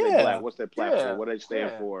them because they black. Yeah. What's their platform? Yeah. What do they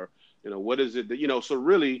stand Yeah. for? What is it that? So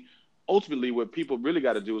really, ultimately, what people really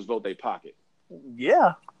got to do is vote their pocket.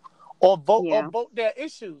 Yeah. Or vote Yeah. their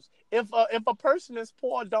issues. If a person is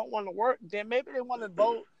poor and don't want to work, then maybe they want to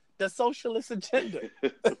vote the socialist agenda.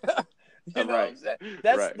 You know what Right. I'm saying?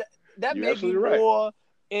 Right. That You're may be absolutely right. more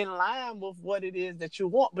in line with what it is that you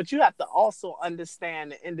want, but you have to also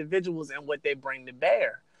understand the individuals and what they bring to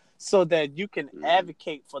bear, so that you can Hmm.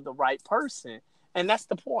 advocate for the right person. And that's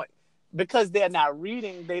the point. because they're not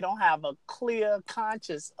reading, they don't have a clear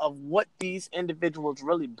conscience of what these individuals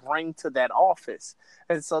really bring to that office.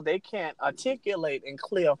 And so they can't articulate in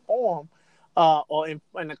clear form or in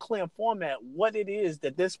a clear format what it is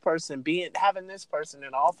that this person having this person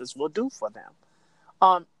in office will do for them.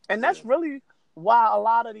 And that's really why a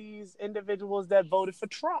lot of these individuals that voted for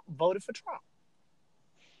Trump.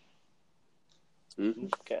 Mm-hmm.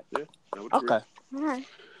 Okay. Yeah. Okay.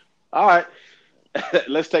 All right.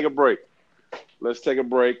 Let's take a break.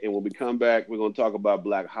 And when we come back, we're going to talk about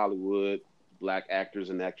Black Hollywood, Black actors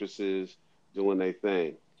and actresses doing their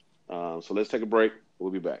thing. So let's take a break.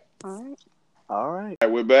 We'll be back. All right.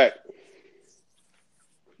 We're back.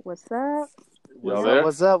 What's up? Y'all there?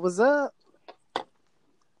 What's up?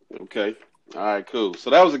 Okay. All right, cool. So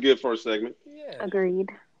that was a good first segment. Yeah. Agreed.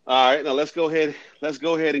 All right, now let's go ahead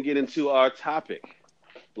and get into our topic,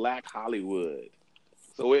 Black Hollywood.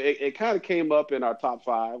 So it kind of came up in our top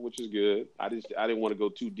 5, which is good. I didn't want to go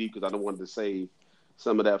too deep because I wanted to save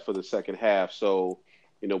some of that for the second half. So,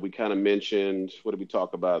 we kind of mentioned, what did we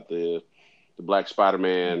talk about? The Black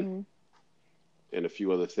Spider-Man and a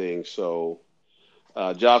few other things. So,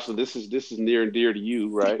 Jocelyn, this is near and dear to you,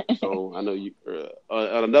 right? So I know you.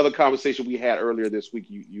 On another conversation we had earlier this week,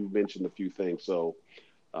 you mentioned a few things. So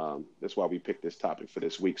that's why we picked this topic for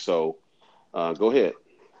this week. So go ahead.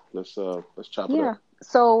 Let's chop it up.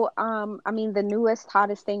 So the newest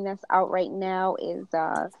hottest thing that's out right now is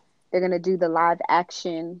they're gonna do the live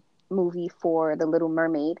action movie for The Little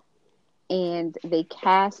Mermaid, and they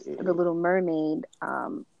cast The Little Mermaid.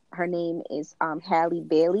 Her name is Halle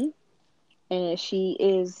Bailey. And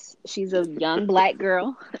she's a young Black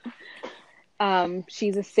girl.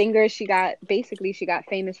 She's a singer. She got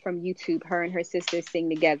famous from YouTube. Her and her sister sing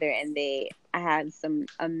together, and they have some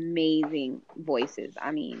amazing voices.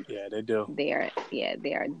 I mean, yeah, they do. They are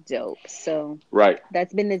dope. So right.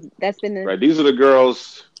 That's been the right. These are the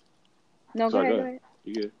girls. No, go ahead.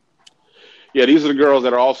 You good? Yeah, these are the girls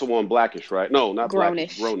that are also on Blackish, right? No, not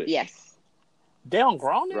Grownish. Grownish. Yes. They're on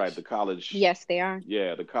Grownish? Right, the college. Yes, they are.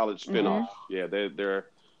 Yeah, the college spinoff. Mm-hmm. Yeah,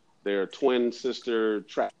 they're twin sister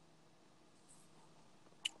track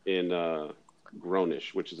in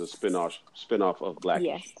Grownish, which is a spinoff of Blackish.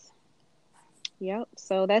 Yes. Yep.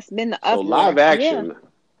 So that's been the uproar. So live action. Yeah.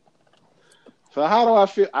 So how do I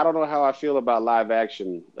feel? I don't know how I feel about live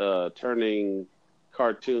action, turning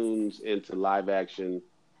cartoons into live action.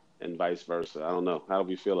 And vice versa. I don't know. How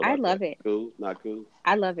do you feel about that? I love it. Cool? Not cool?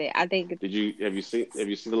 I love it. I think. Have you seen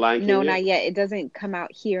The Lion King? No, not yet. It doesn't come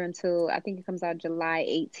out here until I think it comes out July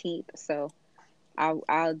 18th. So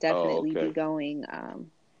I'll definitely be going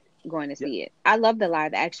to see it. I love the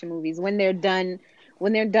live action movies when they're done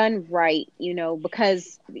right,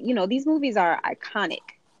 because these movies are iconic.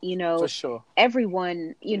 For sure.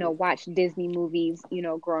 Everyone, watched Disney movies,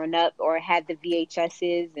 growing up or had the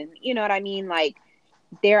VHSs and you know what I mean? Like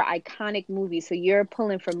they're iconic movies. So you're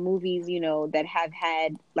pulling from movies, that have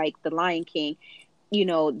had like The Lion King,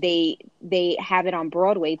 they have it on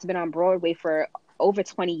Broadway. It's been on Broadway for over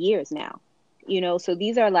 20 years now, so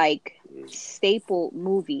these are like staple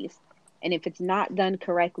movies. And if it's not done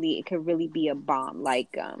correctly, it could really be a bomb.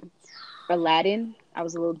 Like Aladdin, I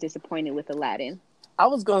was a little disappointed with Aladdin. I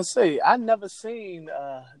was going to say, I never seen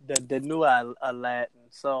the new Aladdin.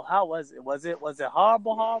 So how was it? Was it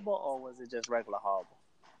horrible, or was it just regular horrible?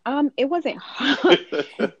 It wasn't horrible.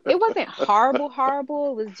 It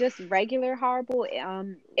was just regular horrible.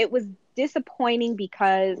 It was disappointing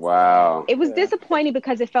because disappointing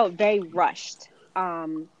because it felt very rushed.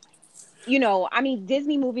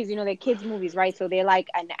 Disney movies, they're kids movies, right? So they're like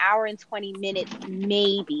an hour and 20 minutes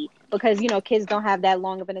maybe because kids don't have that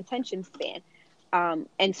long of an attention span.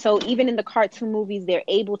 And so even in the cartoon movies, they're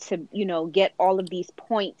able to, get all of these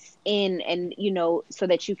points in and, so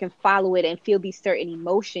that you can follow it and feel these certain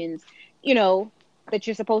emotions, that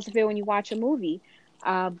you're supposed to feel when you watch a movie.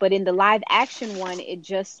 But in the live action one,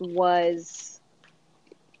 it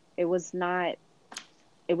was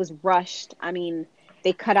rushed. I mean,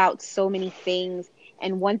 they cut out so many things.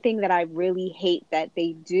 And one thing that I really hate that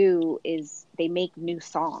they do is they make new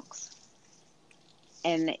songs.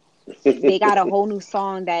 And they got a whole new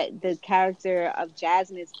song that the character of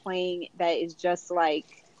Jasmine is playing that is just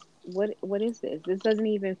like, what is this? This doesn't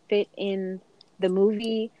even fit in the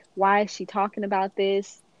movie. Why is she talking about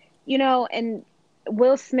this? And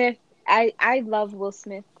Will Smith, I love Will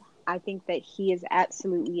Smith. I think that he is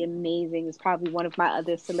absolutely amazing. He's probably one of my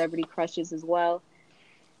other celebrity crushes as well.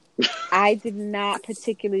 I did not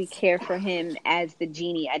particularly care for him as the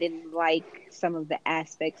genie. I didn't like some of the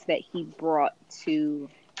aspects that he brought to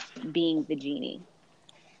being the genie.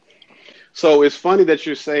 So it's funny that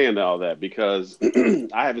you're saying all that because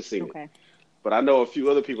I haven't seen it, Okay. but I know a few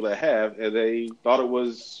other people that have, and they thought it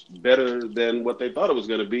was better than what they thought it was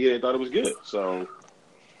going to be, and they thought it was good. So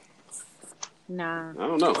Nah. I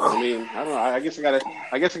don't know. I mean, I don't know. I guess I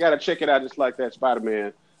gotta check it out just like that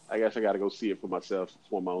Spider-Man. I guess I gotta go see it for myself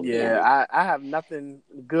for my own opinion. Yeah, I have nothing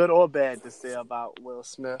good or bad to say about Will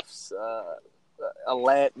Smith's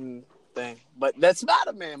Aladdin thing. But that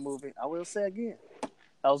Spider-Man movie, I will say again,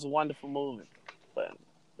 that was a wonderful movie. But,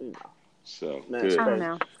 you know. So Man, good. I don't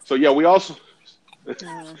know. So yeah, we also mentioned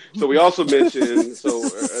in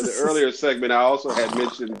the earlier segment. I also had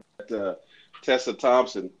mentioned that, Tessa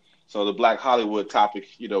Thompson. So the Black Hollywood topic,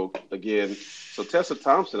 again. So Tessa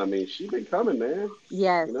Thompson, I mean, she's been coming, man.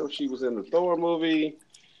 Yes. She was in the Thor movie.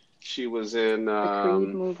 She was in The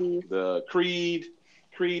Creed movies. The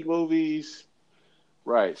Creed movies.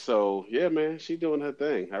 Right. So yeah, man, she's doing her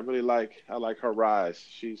thing. I like her rise.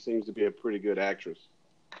 She seems to be a pretty good actress.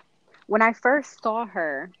 When I first saw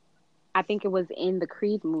her, I think it was in the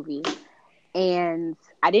Creed movie, and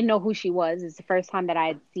I didn't know who she was. It's the first time that I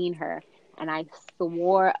had seen her, and I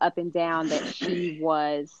swore up and down that she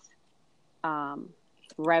was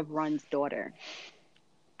Rev Run's daughter.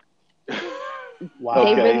 Wow.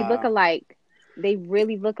 They really look alike. They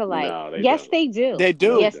really look alike. No, they yes, don't. they do. They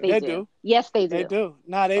do. Yes, They do. do. Yes, they do. They do.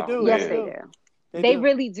 No, they do. Yes, man. they do. They They do.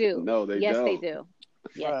 really do. No, they yes, don't. they do.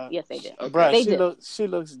 Yes, yes, they do. Okay. Bruh, They do. she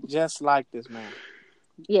looks just like this man.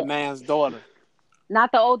 Yeah. Man's daughter.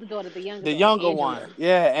 Not the older daughter, the younger. The daughter, younger Angela. one.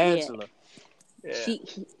 Yeah, Angela. Yeah.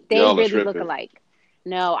 They Y'all are really tripping. look alike.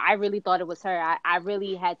 No, I really thought it was her. I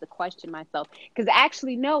really had to question myself because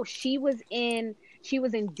actually, no, she was in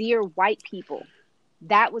Dear White People.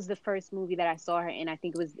 That was the first movie that I saw her in. I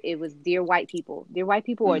think it was Dear White People. Dear White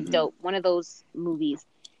People or Dope, one of those movies.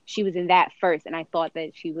 She was in that first, and I thought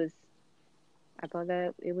that it was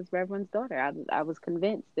Reverend's daughter. I was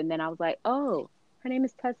convinced, and then I was like, oh, her name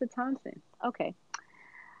is Tessa Thompson. Okay,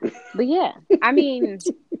 but yeah, I mean.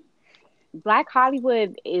 Black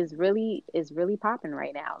Hollywood is really popping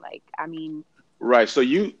right now. Like, I mean, right. So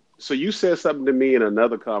you said something to me in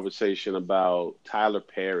another conversation about Tyler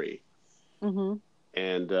Perry,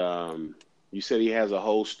 and you said he has a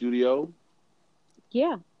whole studio.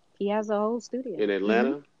 Yeah, he has a whole studio in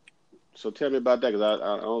Atlanta. So tell me about that because I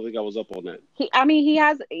don't think I was up on that.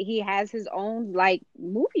 He has his own like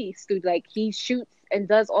movie studio. Like he shoots and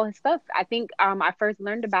does all his stuff. I think I first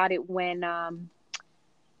learned about it when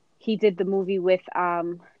he did the movie with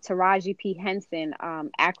Taraji P. Henson,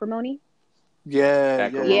 Acrimony. Yeah.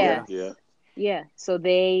 So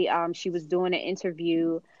she was doing an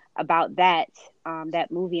interview about that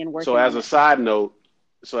movie and working. So as a side note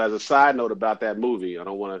about that movie, I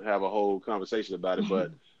don't want to have a whole conversation about it,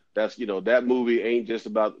 but that's that movie ain't just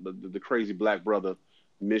about the crazy black brother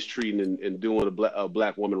mistreating and doing a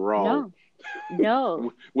black woman wrong.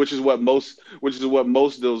 No. which is what most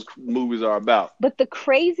of those movies are about. But the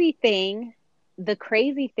crazy thing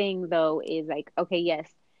though is like, okay, yes,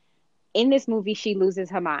 in this movie she loses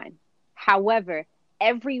her mind. However,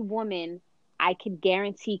 every woman I can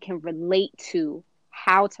guarantee can relate to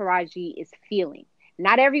how Taraji is feeling.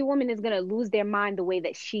 Not every woman is going to lose their mind the way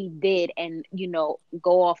that she did and,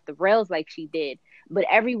 go off the rails like she did. But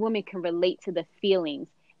every woman can relate to the feelings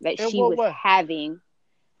that she was having.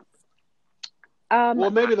 Well,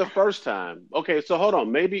 maybe the first time. Okay, so hold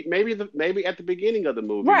on. Maybe at the beginning of the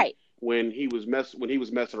movie, right? When he was messing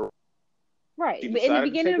around, right? In the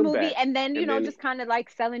beginning of the movie, and then just kind of like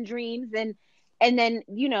selling dreams, and then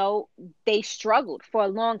they struggled for a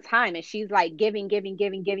long time, and she's like giving,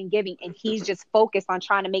 and he's just focused on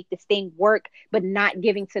trying to make this thing work, but not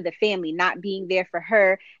giving to the family, not being there for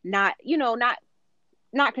her, not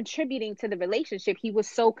contributing to the relationship. He was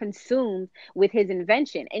so consumed with his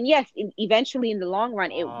invention. And yes, eventually in the long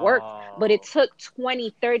run, it worked, but it took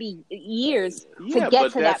 20, 30 years to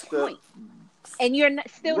get to that point. And you're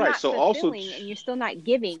still not fulfilling, and you're still not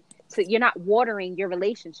giving. So you're not watering your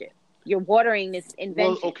relationship. You're watering this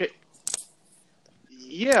invention. Well, okay.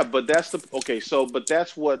 Yeah, but that's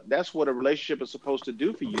what a relationship is supposed to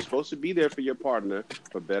do for you. You're supposed to be there for your partner,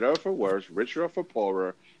 for better or for worse, richer or for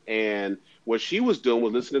poorer. And what she was doing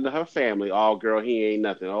was listening to her family. Oh, girl, he ain't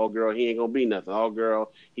nothing. Oh, girl, he ain't gonna be nothing. Oh,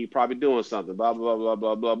 girl, he probably doing something. Blah blah blah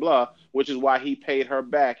blah blah blah. Which is why he paid her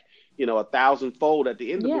back, 1,000-fold at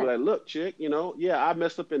the end of the movie. Like, look, chick, I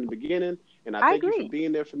messed up in the beginning, and I thank you for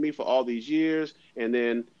being there for me for all these years. And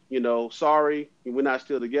then, sorry, we're not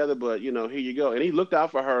still together, but here you go. And he looked out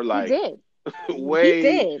for her like he did.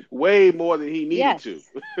 way more than he needed to.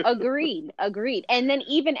 Agreed. And then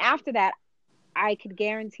even after that, I could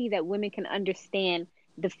guarantee that women can understand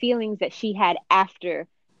the feelings that she had after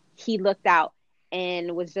he looked out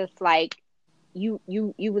and was just like, you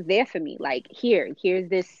was there for me. Like, here's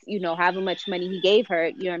this, however much money he gave her,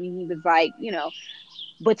 what I mean? He was like,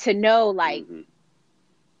 but to know, like,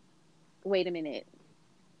 wait a minute.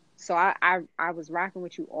 So I was rocking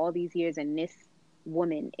with you all these years, and this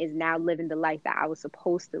woman is now living the life that I was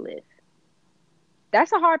supposed to live.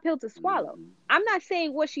 That's a hard pill to swallow. I'm not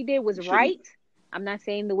saying what she did was right. I'm not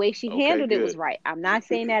saying the way she handled it was right. I'm not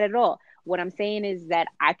saying that at all. What I'm saying is that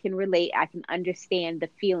I can relate. I can understand the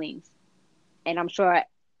feelings. And I'm sure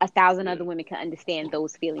 1,000 other women can understand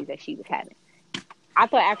those feelings that she was having. I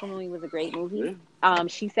thought Acrimony was a great movie.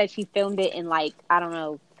 She said she filmed it in, like, I don't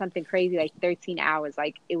know, something crazy, like 13 hours.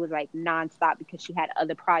 Like, it was like nonstop because she had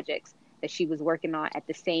other projects that she was working on at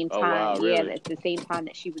the same time. Wow, really? Yeah, at the same time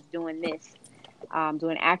that she was doing this,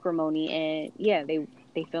 doing Acrimony. And yeah, they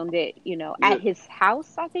filmed it, at his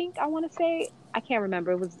house, I think, I want to say. I can't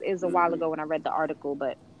remember. It was a while ago when I read the article,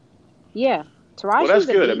 but yeah. Taraji, well, that's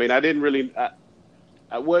good. I mean, I didn't really.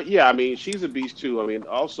 Well, yeah, I mean, she's a beast too. I mean,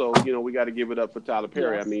 also, we got to give it up for Tyler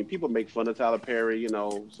Perry. Yes. I mean, people make fun of Tyler Perry,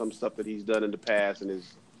 some stuff that he's done in the past and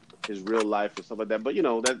his real life and stuff like that. But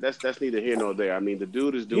that's neither here nor there. I mean, the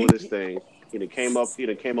dude is doing his thing. He came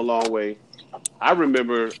a long way. I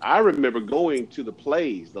remember going to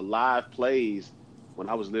the live plays when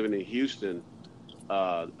I was living in Houston.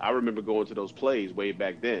 I remember going to those plays way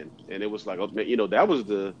back then, and it was like, that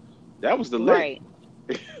was the lick. Right.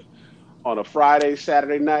 On a Friday,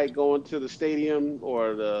 Saturday night, going to the stadium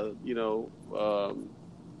or the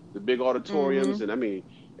big auditoriums, and I mean,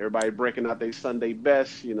 everybody breaking out their Sunday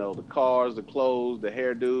best, the cars, the clothes, the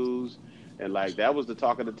hairdos, and like that was the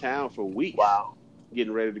talk of the town for weeks. Wow.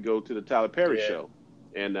 Getting ready to go to the Tyler Perry show,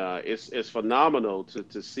 and it's phenomenal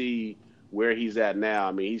to see where he's at now.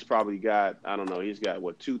 I mean, he's probably got, I don't know, he's got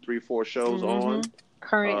what, 2, 3, 4 shows on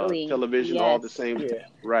currently television, all at the same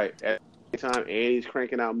right at the time, and he's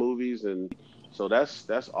cranking out movies, and so that's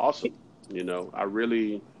awesome. I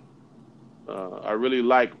really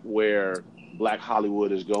like where Black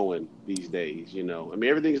Hollywood is going these days. I mean,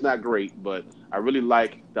 everything's not great, but I really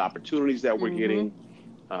like the opportunities that we're getting.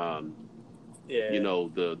 The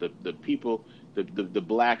people, the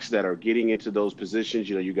blacks that are getting into those positions.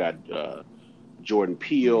 You got Jordan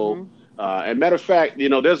Peele. And matter of fact,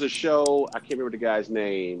 there's a show, I can't remember the guy's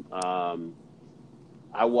name.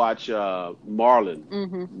 I watch Marlon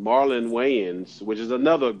Wayans, which is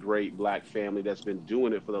another great black family that's been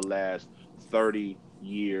doing it for the last 30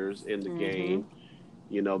 years in the game.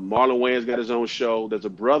 Marlon Wayans got his own show. There's a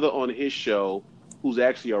brother on his show who's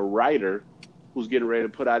actually a writer who's getting ready to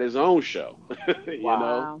put out his own show.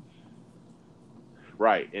 Wow.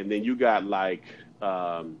 Right. And then you got like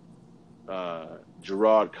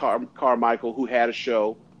Gerard Carmichael, who had a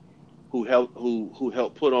show, who helped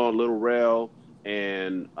put on Little Rel,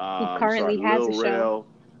 and who currently has a show.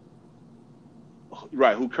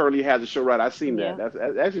 Right, who currently has a show. Right, I've seen that.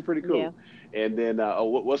 That's actually pretty cool. Yeah. And then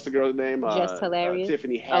what's the girl's name? Just Hilarious.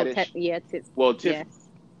 Tiffany Haddish. Yes.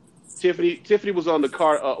 Tiffany was on the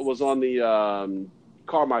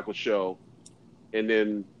Carmichael show, and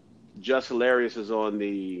then Just Hilarious is on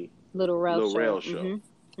the Little Rel show.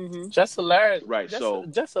 Just Hilarious, right?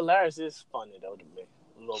 Just Hilarious is funny though to me.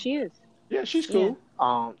 She is. Yeah, she's cool.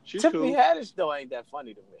 Yeah. Tiffany Haddish though ain't that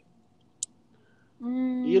funny to me.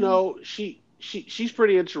 She's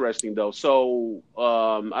pretty interesting though. So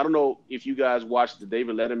I don't know if you guys watched the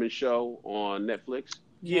David Letterman show on Netflix.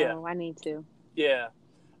 Yeah, no, I need to. Yeah,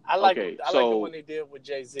 I like the one they did with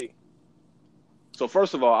Jay-Z. So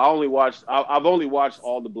first of all, I've only watched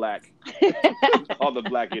all the black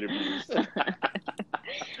interviews.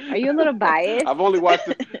 Are you a little biased? I've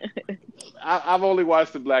only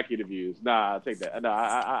watched the black interviews. Nah, I'll take that. No,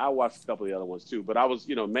 I watched a couple of the other ones too, but I was,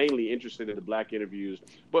 mainly interested in the black interviews.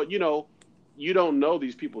 But you don't know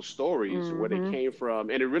these people's stories, where they came from,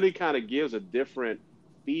 and it really kind of gives a different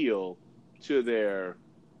feel to their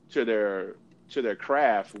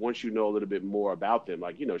craft once you know a little bit more about them.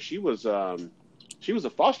 Like, she was a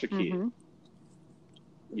foster kid,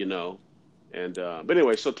 and but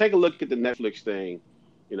anyway, so take a look at the Netflix thing.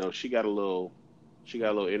 She got a little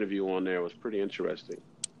interview on there. It was pretty interesting.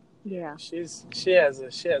 Yeah, she has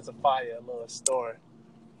a fire little story.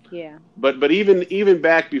 Yeah, but even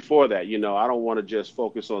back before that, I don't want to just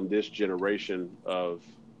focus on this generation of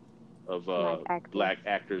black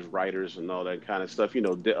actors, writers, and all that kind of stuff.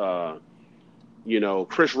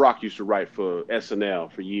 Chris Rock used to write for SNL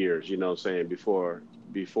for years.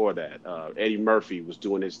 Before that, Eddie Murphy was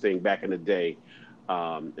doing his thing back in the day,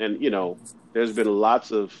 and there's been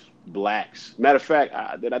lots of blacks. Matter of fact,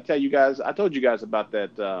 did I tell you guys? I told you guys about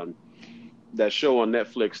that that show on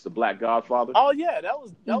Netflix, The Black Godfather? Oh yeah, that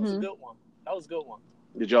was a good one. That was a good one.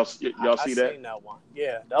 Did y'all see that? I seen that one.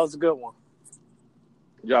 Yeah, that was a good one.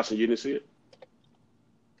 Jocelyn, you didn't see it?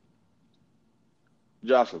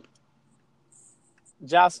 Jocelyn.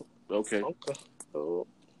 Okay. Oh.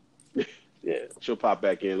 Yeah. She'll pop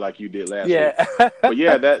back in like you did last week. But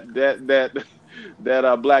yeah, that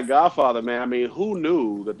Black Godfather, man. I mean, who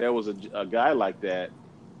knew that there was a guy like that,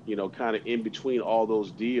 kind of in between all those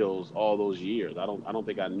deals, all those years? I don't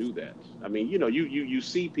think I knew that. I mean, you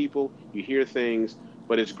see people, you hear things,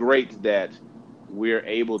 but it's great that we're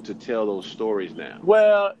able to tell those stories now.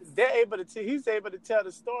 Well, he's able to tell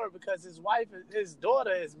the story because his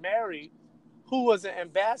daughter is married, who was an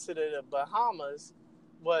ambassador to Bahamas,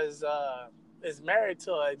 is married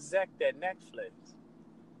to an exec at Netflix.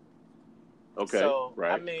 Okay, so,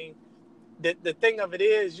 right. I mean, the thing of it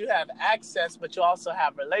is you have access, but you also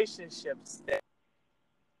have relationships.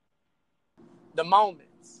 The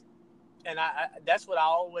moments. And that's what I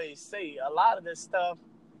always say. A lot of this stuff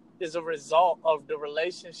is a result of the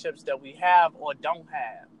relationships that we have or don't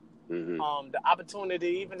have. Mm-hmm. The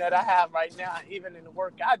opportunity even that I have right now, even in the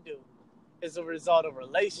work I do, is a result of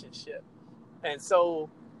relationship. And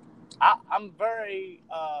so I'm very,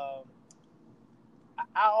 I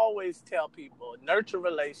always tell people, nurture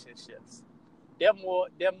relationships. They're more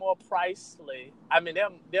pricely. I mean,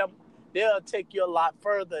 they'll take you a lot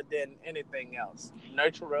further than anything else.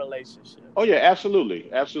 Nurture relationships. Oh yeah, absolutely.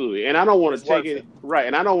 And I don't want to take it right.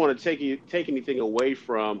 And I don't want to take anything away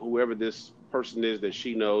from whoever this person is that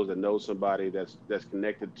she knows, that knows somebody that's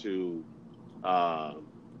connected to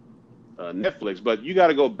Netflix. But you got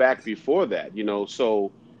to go back before that,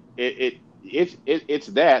 So it's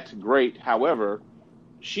that great. However,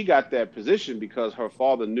 she got that position because her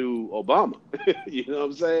father knew Obama. You know what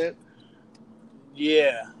I'm saying?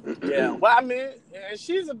 Yeah. Well, I mean, and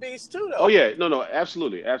she's a beast too, though. Oh yeah, no,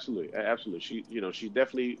 absolutely. She, she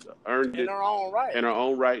definitely earned it in her own right. In her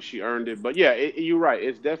own right, she earned it. But yeah, you're right.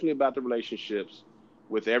 It's definitely about the relationships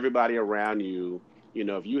with everybody around you.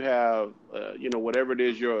 If you have, whatever it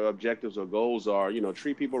is your objectives or goals are,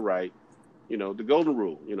 treat people right. The golden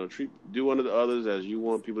rule. Do unto the others as you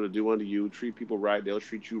want people to do unto you. Treat people right; they'll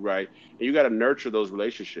treat you right. And you got to nurture those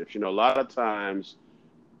relationships. A lot of times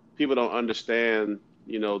people don't understand,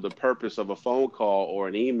 the purpose of a phone call or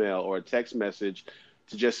an email or a text message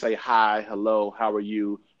to just say hi, hello, how are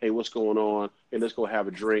you? Hey, what's going on? Hey, let's go have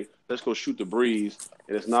a drink. Let's go shoot the breeze.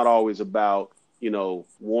 And it's not always about,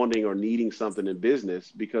 wanting or needing something in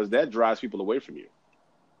business, because that drives people away from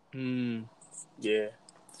you. Yeah.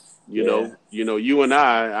 You and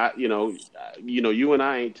I, you and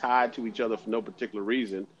I ain't tied to each other for no particular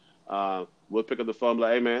reason. We'll pick up the phone,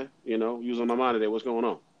 like, hey man, you was on my mind today. What's going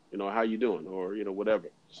on? How you doing? Or, whatever.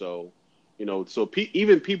 So,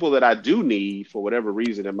 even people that I do need for whatever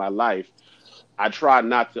reason in my life, I try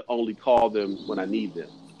not to only call them when I need them.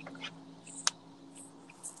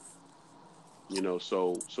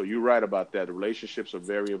 So you're right about that. The relationships are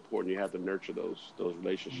very important. You have to nurture those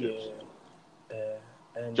relationships. Yeah.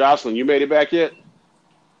 And Jocelyn, you made it back yet?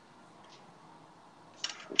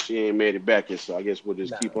 She ain't made it back yet, so I guess we'll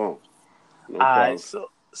just keep on. No all right, so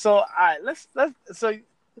all right, let's so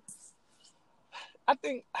I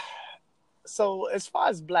think so. As far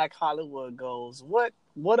as Black Hollywood goes, what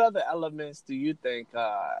other elements do you think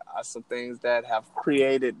are some things that have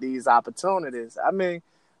created these opportunities? I mean,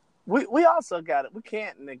 we also got it. We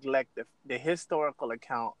can't neglect the historical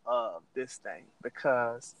account of this thing,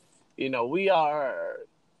 because we are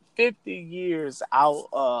 50 years out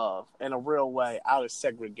of, in a real way, out of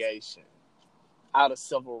segregation, out of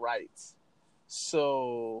civil rights.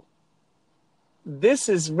 So this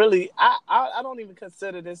is really, I don't even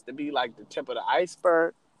consider this to be like the tip of the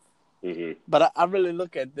iceberg, but I really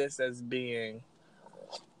look at this as being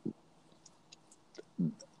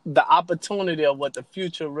the opportunity of what the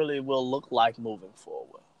future really will look like moving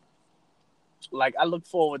forward. Like, I look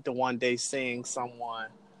forward to one day seeing someone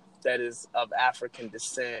that is of African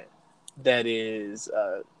descent that is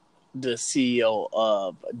the CEO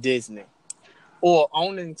of Disney, or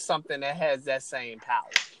owning something that has that same power.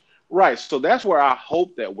 Right. So that's where I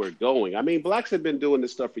hope that we're going. I mean, blacks have been doing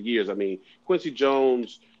this stuff for years. I mean, Quincy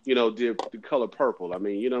Jones, did The Color Purple. I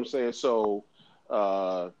mean, you know what I'm saying? So,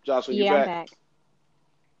 Jocelyn, you back? I'm back.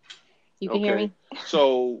 You can hear me?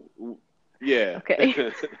 So, yeah.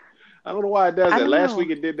 Okay. I don't know why it does that. Last week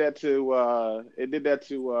it did that to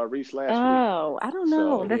Reese last week. Oh, I don't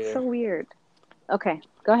know. That's so weird. Okay,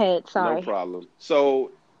 go ahead. Sorry. No problem.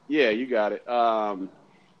 So, yeah, you got it.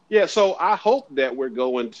 So I hope that we're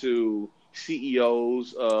going to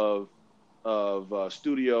CEOs of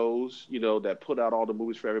studios, that put out all the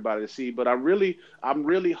movies for everybody to see. But I'm really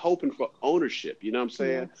hoping for ownership. You know what I'm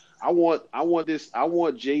saying? Yes. I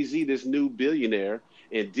want Jay-Z, this new billionaire,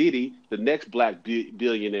 and Diddy, the next black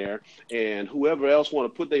billionaire, and whoever else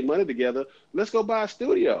want to put their money together. Let's go buy a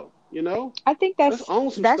studio. I think Let's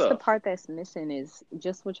own some that's the stuff. part that's missing, is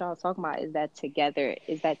just what y'all was talking about, is that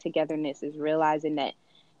togetherness, is realizing that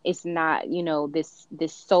it's not, this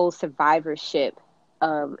sole survivorship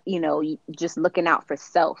of, just looking out for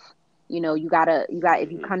self.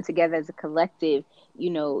 If you Hmm. come together as a collective,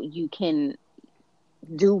 you can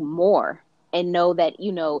do more, and know that,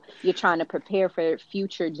 you're trying to prepare for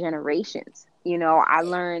future generations. I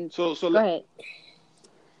learned. So Go ahead.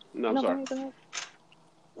 no, I'm No, go sorry. ahead. Go ahead.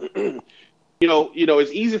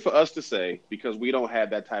 It's easy for us to say because we don't have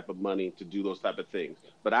that type of money to do those type of things.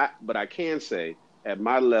 But I can say at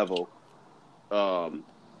my level, um,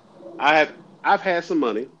 I've had some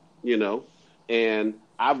money, you know, and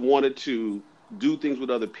I've wanted to do things with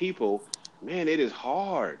other people. Man, it is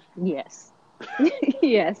hard. Yes.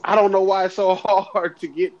 Yes. I don't know why it's so hard to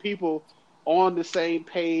get people on the same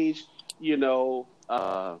page. You know,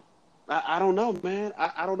 I don't know, man.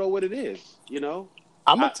 I don't know what it is.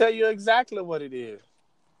 I'm gonna I tell you exactly what it is.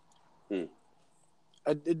 hmm,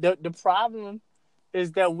 The problem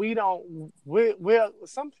is that we're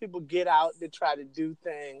some people get out to try to do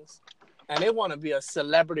things, and they want to be a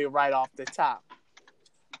celebrity right off the top.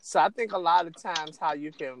 So I think a lot of times how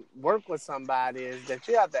you can work with somebody is that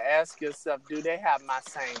you have to ask yourself, do they have my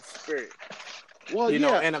same spirit? well,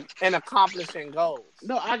 yeah, In accomplishing goals.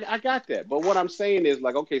 no, I got that. But what I'm saying is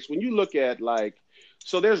like, okay, so when you look at like,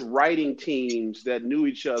 so there's writing teams that knew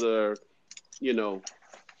each other, you know,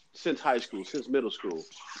 since high school, since middle school.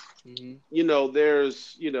 Hmm.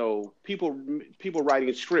 There's, people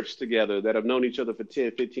writing scripts together that have known each other for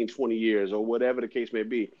 10, 15, 20 years or whatever the case may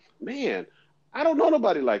be. Man, I don't know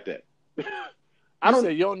nobody like that. I You don't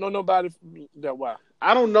say you don't know nobody that well.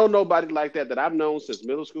 I don't know nobody like that I've known since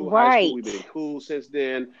middle school, high school. We've Right. been cool since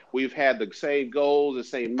then. We've had the same goals, the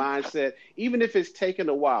same mindset, even if it's taken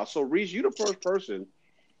a while. So, Reese, you're the first person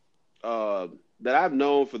uh, that I've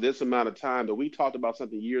known for this amount of time that we talked about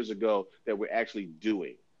something years ago that we're actually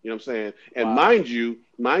doing. You know what I'm saying? And Wow. mind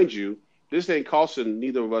you, this ain't costing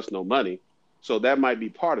neither of us no money, so that might be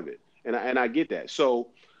part of it. And I get that. So,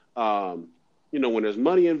 um, when there's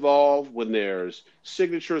money involved, when there's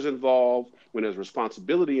signatures involved, when there's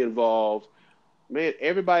responsibility involved, man,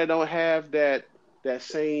 everybody don't have that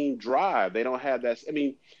same drive. They don't have that. I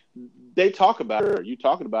mean, they talk about it. You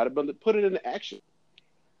talking about it, but put it into action.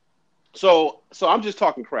 So I'm just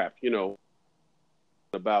talking crap,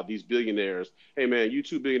 about these billionaires. Hey man, you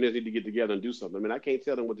two billionaires need to get together and do something. I mean, I can't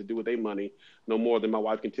tell them what to do with their money no more than my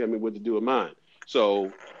wife can tell me what to do with mine.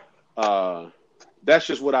 So uh, that's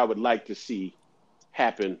just what I would like to see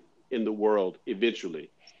happen in the world eventually.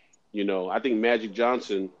 I think Magic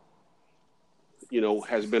Johnson,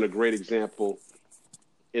 has been a great example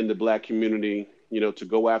in the black community, to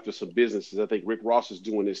go after some businesses. I think Rick Ross is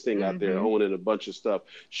doing this thing out there, Mm-hmm. owning a bunch of stuff.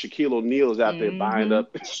 Shaquille O'Neal is out there buying Mm-hmm.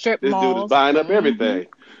 up. Strip This dude is malls. buying up Mm-hmm.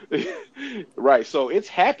 everything. Right. So it's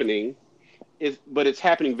happening. But it's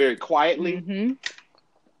happening very quietly, Mm-hmm.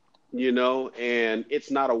 and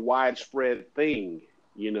it's not a widespread thing.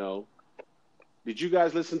 You know. Did you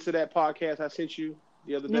guys listen to that podcast I sent you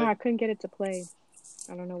the other No, day? I couldn't get it to play.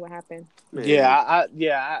 I don't know what happened. Yeah, Man,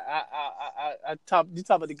 I talk. You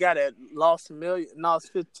talk about the guy that lost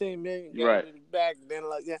 15 million, gained right, it back. Then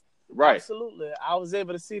like, yeah, right. absolutely, I was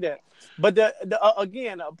able to see that. But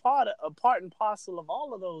again, a part and parcel of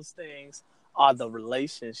all of those things are the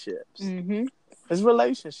relationships. Mm-hmm. It's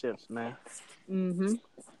relationships, man. Mm-hmm.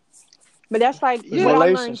 But that's like It's Yeah. what I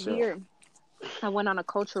learned relationships. here. I went on a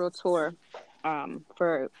cultural tour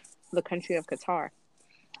for the country of Qatar.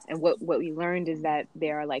 And what we learned is that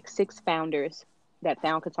there are like 6 founders that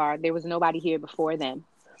found Qatar. There was nobody here before them.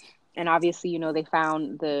 And obviously, they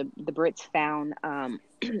found the Brits found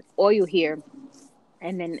oil here,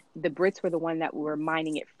 and then the Brits were the one that were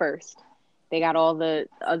mining it first. They got all the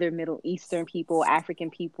other Middle Eastern people, African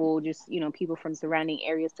people, just people from surrounding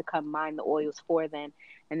areas to come mine the oils for them.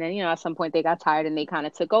 And then at some point they got tired and they kind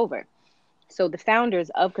of took over. So the founders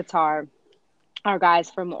of Qatar are guys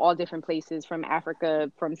from all different places, from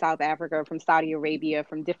Africa, from South Africa, from Saudi Arabia,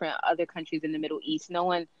 from different other countries in the Middle East. No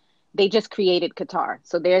one, they just created Qatar.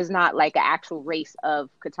 So there's not like an actual race of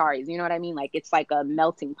Qataris. You know what I mean? Like it's like a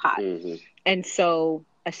melting pot. Hmm. And so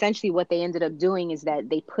essentially what they ended up doing is that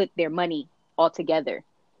they put their money all together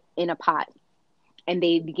in a pot, and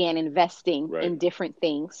they began investing Right. in different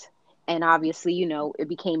things. And obviously, it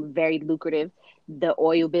became very lucrative. The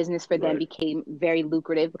oil business for them Right. became very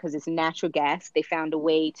lucrative because it's natural gas. They found a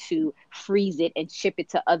way to freeze it and ship it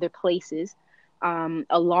to other places,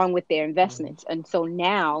 along with their investments. And so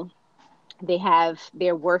now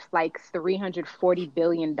they're worth like $340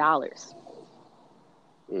 billion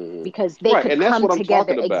because they Right, could and that's come what I'm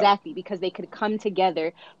together. talking about. Exactly, because they could come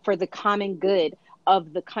together for the common good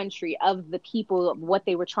of the country, of the people, of what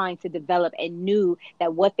they were trying to develop, and knew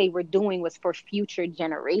that what they were doing was for future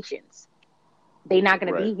generations. They're not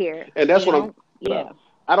going to Right, be here, and that's what I'm talking Yeah. about.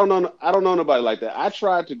 I don't know nobody like that. I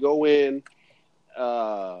tried to go in.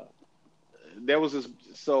 Uh, there was this.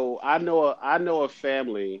 So I know a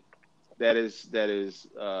family that is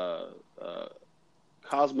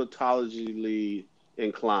cosmetologically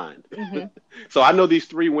inclined. Mm-hmm. So I know these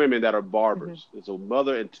three women that are Mm-hmm. barbers. It's a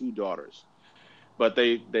mother and two daughters, but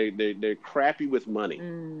they're crappy with money.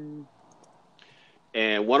 Mm.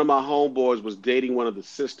 And one of my homeboys was dating one of the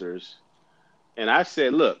sisters, and I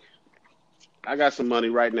said, "Look, I got some money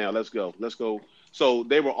right now. Let's go. Let's go." So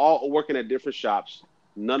they were all working at different shops,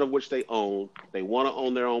 none of which they own. They want to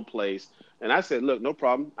own their own place. And I said, "Look, no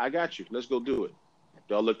problem. I got you. Let's go do it."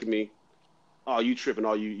 They all looked at me. "Oh, you tripping?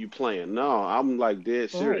 Oh, you playing?" No, I'm like dead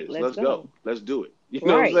Right. serious. Let's Let's go. go. Let's do it. You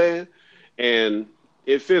know what I'm Right. saying? And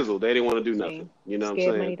it fizzled. They didn't want to do See, nothing. You know what I'm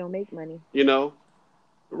scared money saying? don't make money. You know?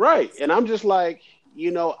 Right. And I'm just like,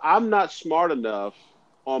 I'm not smart enough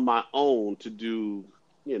on my own to do,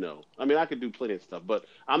 I mean, I could do plenty of stuff, but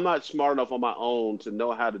I'm not smart enough on my own to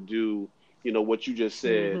know how to do, what you just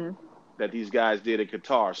said Mm-hmm. that these guys did in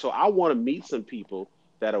Qatar. So I want to meet some people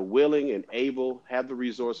that are willing and able, have the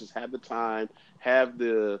resources, have the time, have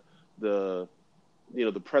the the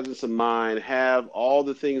presence of mind, have all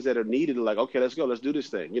the things that are needed. Like, okay, let's go, let's do this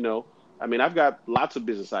thing. I mean, I've got lots of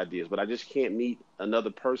business ideas, but I just can't meet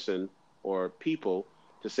another person or people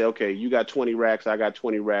to say, okay, you got 20 racks, I got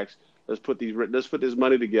 20 racks. Let's put this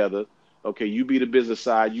money together. Okay, you be the business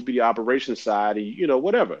side, you be the operation side, and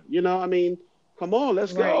whatever. I mean, come on,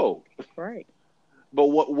 let's Right. go. Right. But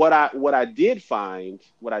what I did find,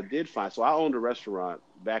 so I owned a restaurant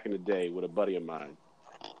back in the day with a buddy of mine.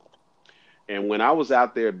 And when I was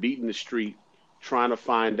out there beating the street, trying to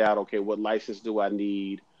find out, okay, what license do I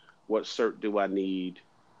need? What cert do I need?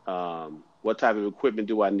 What type of equipment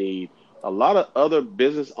do I need? A lot of other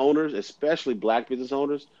business owners, especially black business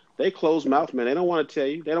owners, they close mouth, man. They don't want to tell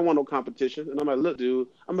you. They don't want no competition. And I'm like, look, dude,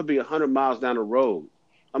 I'm gonna be 100 miles down the road.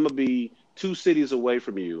 I'm gonna be 2 cities away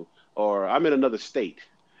from you, or I'm in another state.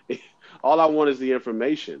 All I want is the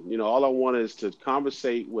information. All I want is to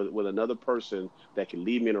conversate with another person that can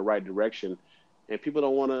lead me in the right direction. And people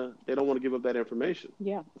don't want to. They don't want to give up that information.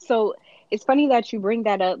 Yeah. So it's funny that you bring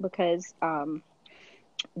that up because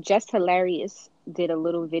Just Hilarious did a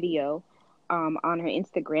little video on her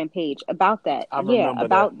Instagram page about that. I Yeah, remember that.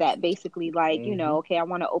 about that. Basically, like, Hmm. okay, I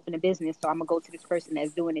want to open a business, so I'm gonna go to this person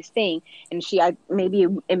that's doing this thing, and maybe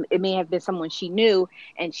it may have been someone she knew,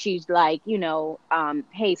 and she's like,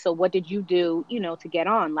 hey, so what did you do, to get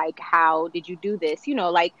on? Like, how did you do this?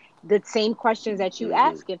 Like the same questions that you Hmm.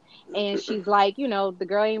 asking, and she's like, the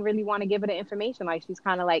girl ain't really want to give her the information. Like, she's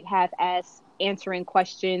kind of like half-ass answering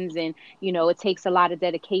questions, and it takes a lot of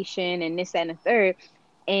dedication and this, that, and the third,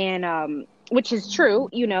 and which is true,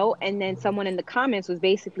 and then someone in the comments was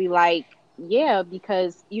basically like, yeah,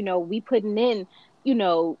 because we putting in,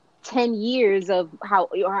 10 years of how,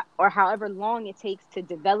 or however long it takes to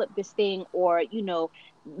develop this thing, or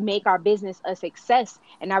make our business a success,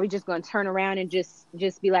 and now we're just going to turn around and just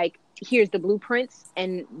be like, here's the blueprints,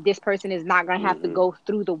 and this person is not going to have to Hmm. go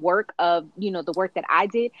through the work of, the work that I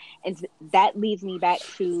did. And that leads me back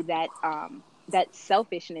to that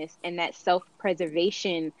selfishness and that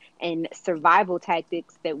self-preservation and survival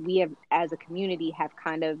tactics that we have as a community have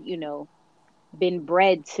kind of, been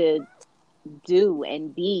bred to do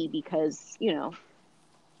and be, because,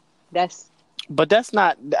 that's But that's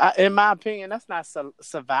not, in my opinion, that's not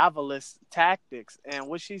survivalist tactics. And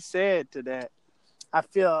what she said to that, I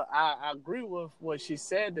feel I agree with what she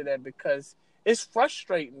said to that, because it's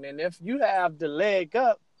frustrating. And if you have the leg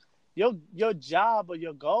up, your job or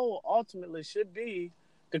your goal ultimately should be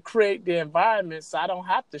to create the environment so I don't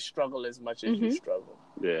have to struggle as much as you mm-hmm. struggle.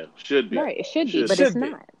 Yeah, should be, Right. It should be, should but be. it's Should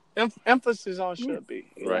be. not. Emphasis on Yeah. should be.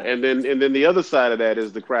 Right. Yeah. And then the other side of that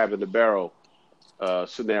is the crab in the barrel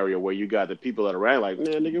scenario where you got the people that are around like,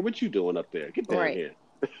 man, nigga, what you doing up there? Get down Right. here.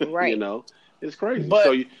 you Right. know, it's crazy.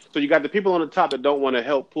 So But you got the people on the top that don't want to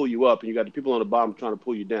help pull you up, and you got the people on the bottom trying to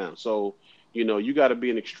pull you down. So you got to be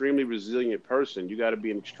an extremely resilient person. You got to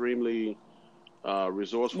be an extremely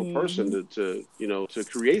resourceful person mhm. to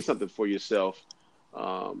create something for yourself.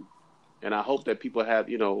 Um, and I hope that people have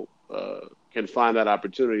can find that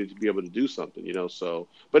opportunity to be able to do something, So,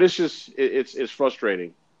 but it's just it's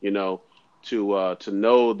frustrating, to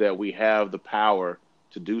know that we have the power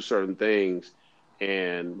to do certain things,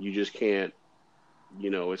 and you just can't.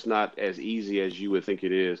 It's not as easy as you would think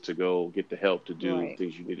it is to go get the help to do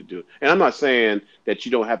things you need to do. And I'm not saying that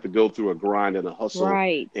you don't have to go through a grind and a hustle,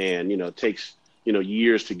 and it takes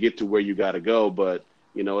years to get to where you got to go, but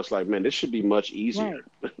it's like, man, this should be much easier.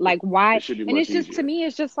 Like, why? It should be and much it's just easier. To me,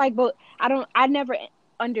 it's just like, but I never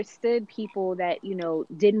understood people that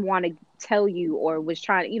didn't want to tell you or was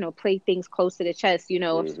trying to play things close to the chest,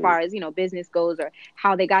 as far as business goes, or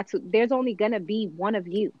how they got to. There's only gonna be one of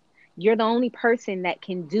you. You're the only person that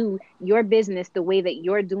can do your business the way that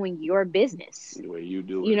you're doing your business. The way you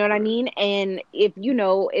do it. You know what I mean? And if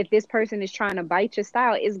this person is trying to bite your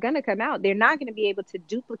style, it's going to come out. They're not going to be able to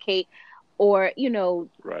duplicate or,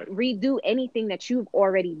 redo anything that you've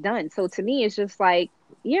already done. So to me, it's just like,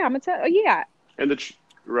 yeah, I'm going to tell you, yeah. And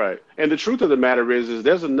the truth of the matter is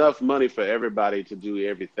there's enough money for everybody to do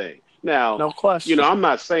everything. Now, no question. I'm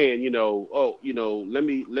not saying, let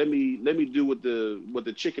me do what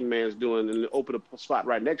the chicken man's doing and open a spot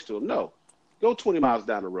right next to him. No, go 20 miles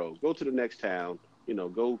down the road, go to the next town,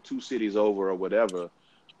 go 2 cities over or whatever.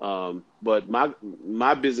 But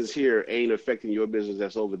my business here ain't affecting your business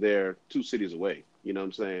that's over there 2 cities away. You know what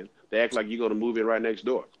I'm saying? They act like you're going to move in right next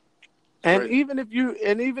door. And even if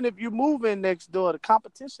you move in next door, the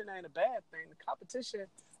competition ain't a bad thing. The competition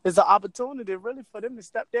is an opportunity really for them to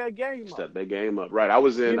step their game up. Right. I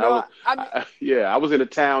was in I was in a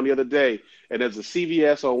town the other day, and there's a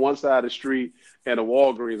CVS on one side of the street and a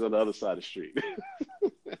Walgreens on the other side of the street.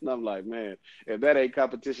 And I'm like, man, if that ain't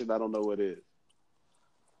competition, I don't know what is.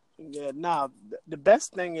 Yeah, the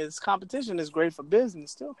best thing is competition is great for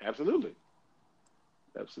business too. Absolutely.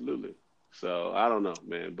 So I don't know,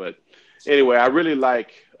 man. But anyway, I really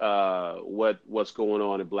like what's going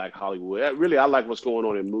on in Black Hollywood. I like what's going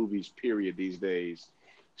on in movies, period, these days.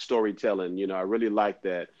 Storytelling, I really like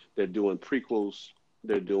that they're doing prequels.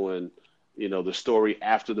 They're doing, the story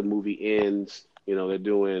after the movie ends. They're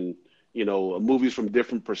doing, movies from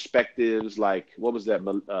different perspectives. Like, what was that,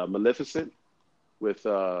 Maleficent with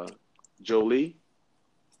Jolie?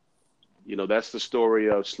 That's the story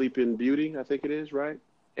of Sleeping Beauty, I think it is, right?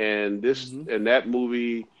 And and that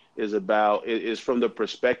movie is from the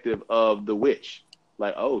perspective of the witch.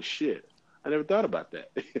 Like, oh shit, I never thought about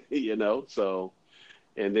that. So,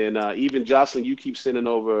 and then even Jocelyn, you keep sending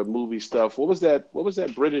over movie stuff. What was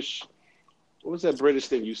that British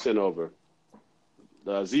thing you sent over?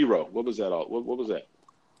 Zero. What was that all? What was that?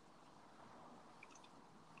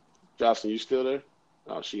 Jocelyn, you still there?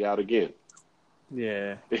 Oh, she out again.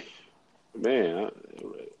 Yeah. Man,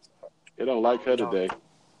 they don't like her today.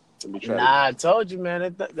 I told you,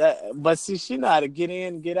 man. But see, she know how to get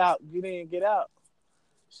in, get out, get in, get out.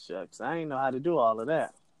 Shucks, I ain't know how to do all of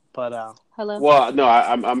that. But hello. Well, no,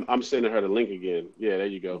 I'm sending her the link again. Yeah, there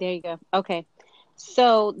you go. There you go. Okay,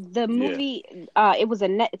 so the movie,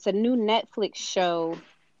 it's a new Netflix show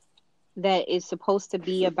that is supposed to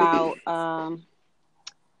be about.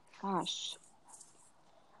 Gosh,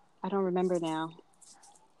 I don't remember now.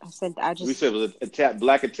 We said it was a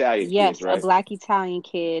Black Italian kid, yes, right? a Black Italian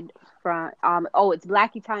kid from it's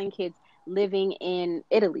Black Italian kids living in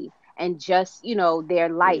Italy, and just their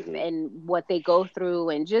life and what they go through,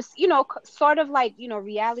 and just sort of like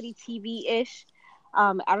reality TV-ish.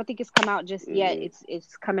 I don't think it's come out just yet.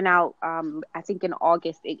 It's coming out I think in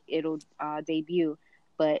August it'll debut.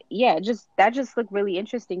 But yeah, that just looked really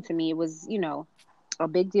interesting to me. It was a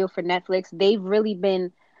big deal for Netflix. They've really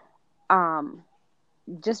been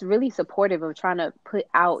just really supportive of trying to put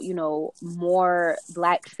out, more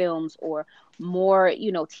Black films or more,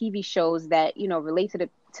 TV shows that, relate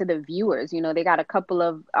to the viewers. They got a couple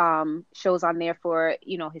of shows on there for,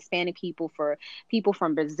 Hispanic people, for people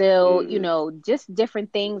from Brazil, just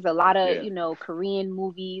different things. A lot of, Korean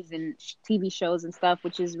movies and TV shows and stuff,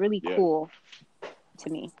 which is really cool to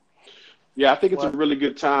me. Yeah, I think it's a really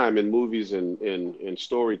good time in movies and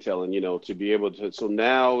storytelling, to be able to. So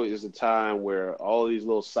now is the time where all these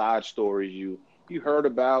little side stories you heard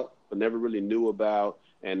about but never really knew about,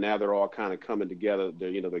 and now they're all kind of coming together.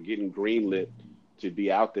 They're getting greenlit to be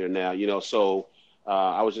out there now. So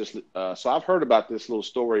I was just so I've heard about this little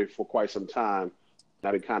story for quite some time.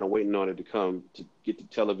 I've been kind of waiting on it to come to get to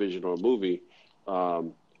television or a movie.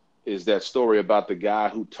 Is that story about the guy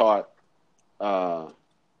who taught?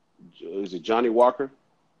 Is it Johnny Walker,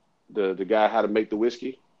 the guy how to make the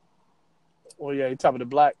whiskey? Well, yeah, you're talking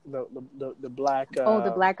about the black.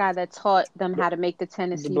 The black guy that taught them how to make the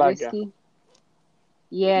Tennessee whiskey.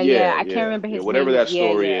 Yeah. I can't remember his name. Whatever that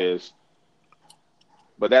story is.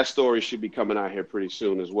 But that story should be coming out here pretty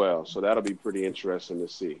soon as well. So that'll be pretty interesting to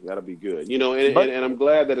see. That'll be good. And I'm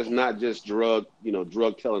glad that it's not just drug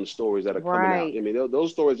telling stories that are coming out. I mean,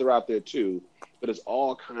 those stories are out there too, but it's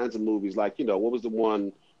all kinds of movies. Like, what was the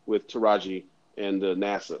one with Taraji and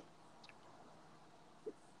NASA?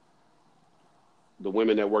 The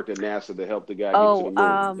women that worked at NASA that helped the guy get to the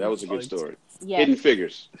moon. That was a good story. Yes. Hidden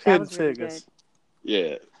Figures. Hidden Figures.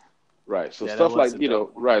 Yeah. Right. So stuff like,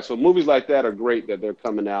 right. So movies like that are great that they're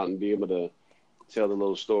coming out and be able to tell the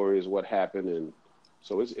little stories, what happened. And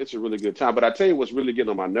so it's a really good time. But I tell you what's really getting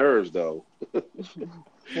on my nerves, though,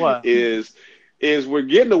 what is we're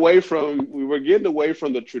getting away from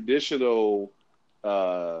the traditional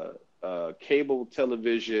cable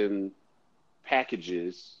television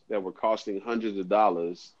packages that were costing hundreds of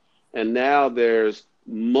dollars. And now there's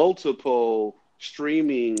multiple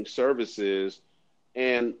streaming services.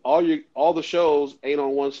 And all the shows ain't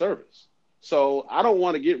on one service. So I don't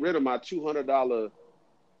want to get rid of my $200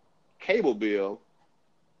 cable bill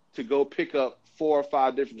to go pick up 4 or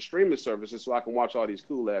 5 different streaming services so I can watch all these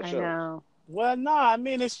cool ass shows. Know. Well, no, I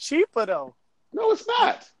mean it's cheaper though. No, it's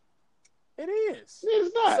not. It is.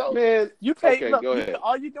 It's not, so man. You pay. Okay, look, go ahead.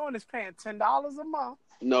 All you're doing is paying $10 a month.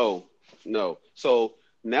 No. So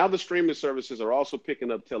now the streaming services are also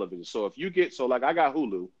picking up television. So if you get like I got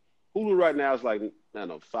Hulu. Hulu right now is like, I don't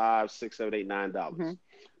know, $5, $6, $7, $8, $9. Mm-hmm.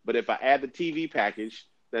 But if I add the TV package,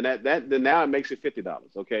 then then now it makes it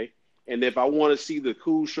 $50. Okay. And if I want to see the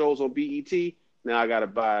cool shows on BET, now I got to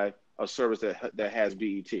buy a service that has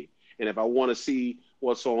BET. And if I want to see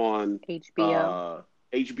what's on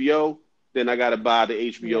HBO, then I got to buy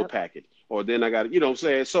the HBO package. Or then I got to, you know what I'm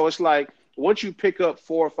saying? So it's like once you pick up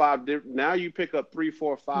 4 or 5, now you pick up 3,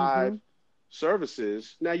 4, 5.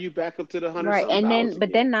 Services, now you back up to the $100. Right, and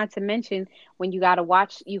then not to mention when you gotta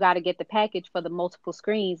watch, you gotta get the package for the multiple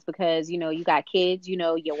screens because you got kids,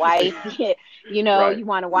 your wife, right. You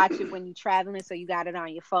want to watch it when you're traveling, so you got it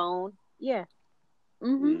on your phone. Yeah,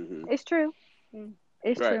 It's true.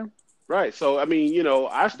 It's true. Right. So I mean,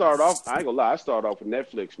 I ain't gonna lie, I started off with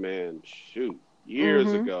Netflix, man. Shoot,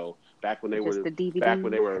 years ago, back when they were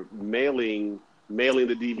mailing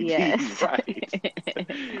the DVDs, right?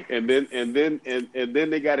 and then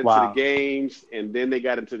they got into the games, and then they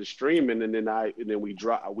got into the streaming, and then we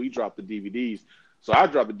dropped the DVDs. So I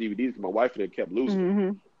dropped the DVDs because my wife and it kept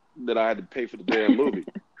losing. That I had to pay for the damn movie.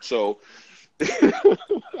 So I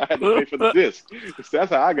had to pay for the disc. So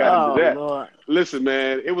that's how I got into that. Lord. Listen,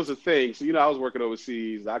 man, it was a thing. So I was working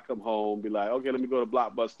overseas. I come home, be like, okay, let me go to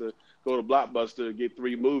Blockbuster, get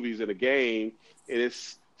 3 movies in a game, and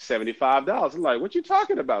it's $75. I'm like, what you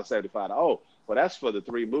talking about, $75? Oh, well, that's for the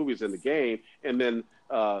 3 movies in the game, and then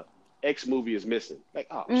X movie is missing. Like,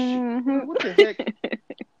 oh shit, what the heck?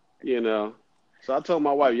 So I told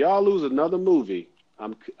my wife, y'all lose another movie,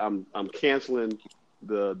 I'm canceling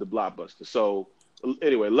the Blockbuster. So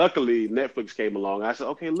anyway, luckily Netflix came along. I said,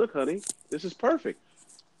 okay, look, honey, this is perfect.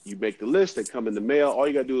 You make the list, they come in the mail. All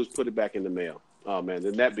you gotta do is put it back in the mail. Oh man,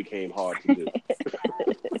 then that became hard to do.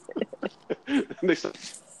 They said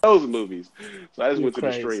those movies, so I just went to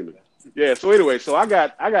the streaming. Yeah. So anyway, so I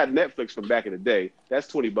got Netflix from back in the day.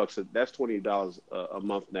 That's $20. That's $20 a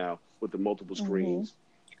month now with the multiple screens.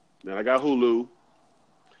 Then I got Hulu.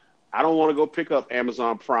 I don't want to go pick up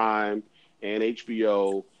Amazon Prime and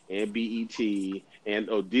HBO and BET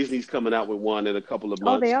and Disney's coming out with one in a couple of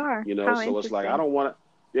months. Oh, they are. So it's like I don't want to.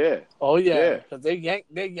 Yeah. Oh yeah. Because they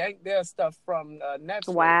yanked their stuff from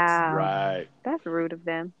Netflix. Wow. Right. That's rude of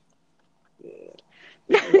them.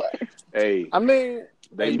 Yeah. Hey. I mean,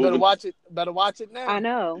 you better watch it. Better watch it now. I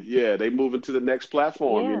know. Yeah, they moving to the next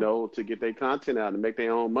platform, to get their content out and make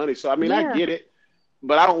their own money. So I mean, I get it,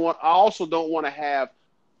 but I also don't want to have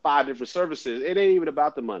 5 different services. It ain't even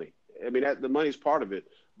about the money. I mean, the money's part of it,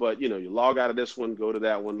 but you log out of this one, go to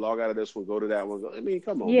that one, log out of this one, go to that one. I mean,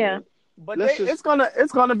 come on. Yeah. Man. But it's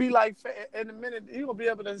gonna be like in a minute you're gonna be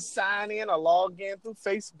able to sign in or log in through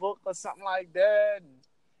Facebook or something like that,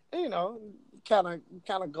 and kind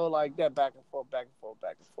of go like that back and forth.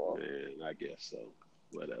 Man, I guess so.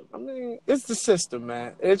 Whatever. I mean, it's the system,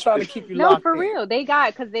 man. They're trying to keep you locked in. No, for real. They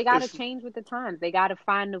got to change with the times. They got to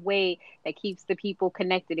find a way that keeps the people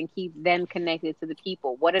connected and keeps them connected to the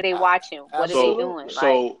people. What are they watching? What are they doing?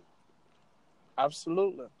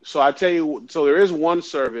 Absolutely. So I tell you, so there is one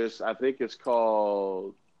service. I think it's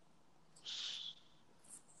called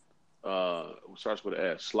starts with an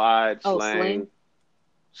S. Sling.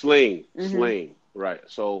 Sling. Right.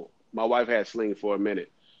 So my wife had Sling for a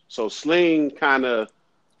minute. So Sling kind of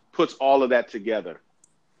puts all of that together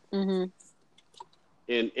in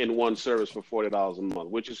one service for $40 a month,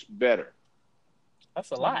 which is better.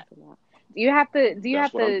 That's a lot. Do you have to? But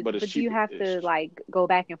it's But do you cheaper. have to like go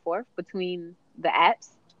back and forth between the apps,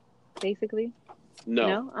 basically? No,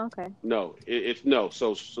 No. Okay. no, it's no.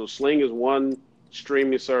 So Sling is one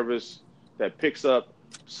streaming service that picks up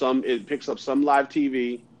some. It picks up some live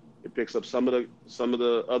TV. It picks up some of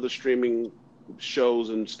the other streaming shows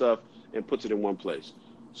and stuff and puts it in one place.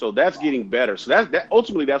 So that's getting better. So that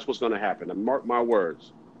ultimately that's what's going to happen. And mark my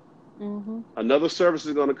words. Mhm. Another service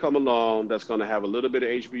is going to come along that's going to have a little bit of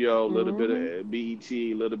HBO, a little bit Mhm. of BET,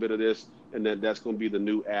 a little bit of this, and then that's going to be the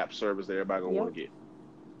new app service that everybody going to want Yep. to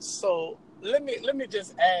get. So let me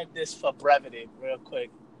just add this for brevity, real quick.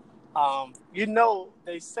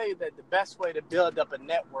 They say that the best way to build up a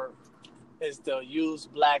network is to use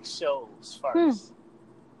black shows Hmm. first. Mm-hmm.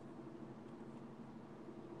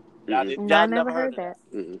 No, I Y'all never never heard heard of that.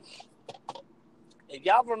 that? Mm-hmm. And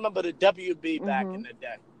y'all remember the WB back in Mhm. the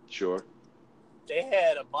day? Sure. They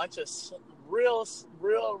had a bunch of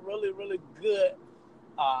really good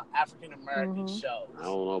African American Mhm. shows. I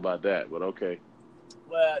don't know about that, but okay.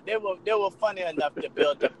 Well, they were funny enough to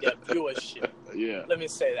build up their viewership. Yeah, Let me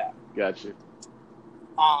say that. gotcha.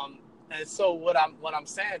 And so what I'm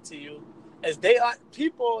saying to you is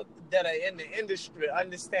people that are in the industry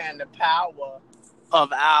understand the power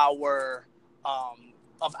of our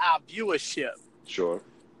viewership. Sure.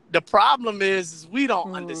 The problem is we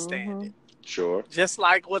don't understand it. Sure. Just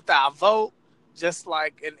like with our vote, just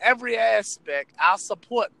like in every aspect, our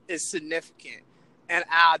support is significant, and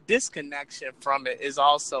our disconnection from it is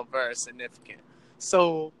also very significant.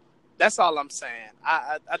 So that's all I'm saying.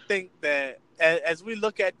 I think that as we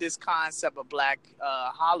look at this concept of Black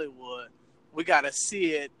Hollywood, we got to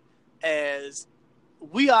see it as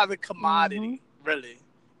we are the commodity, really.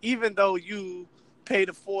 Even though you pay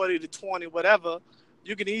the 40 to 20, whatever,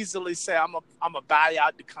 you can easily say, I'm a buy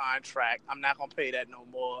out the contract. I'm not gonna pay that no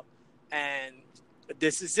more, and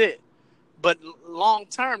this is it. But long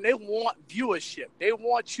term, they want viewership. They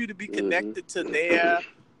want you to be connected to their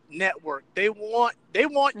network. They want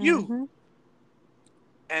you.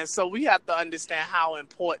 And so we have to understand how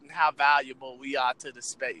important, how valuable we are to the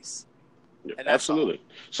space. And Absolutely.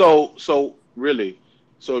 So really,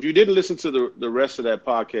 so if you didn't listen to the rest of that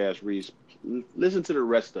podcast, Reese, listen to the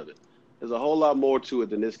rest of it. There's a whole lot more to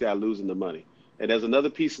it than this guy losing the money. And there's another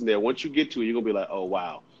piece in there. Once you get to it, you're gonna be like, oh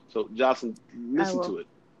wow. So Jocelyn, listen to it.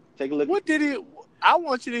 Take a look. What did he? I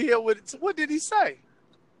want you to hear what did he say?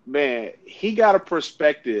 Man, he got a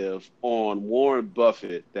perspective on Warren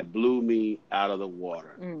Buffett that blew me out of the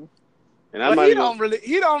water. And he don't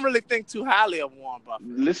really think too highly of Warren Buffett.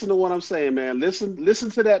 Listen to what I'm saying, man.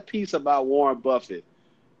 Listen to that piece about Warren Buffett.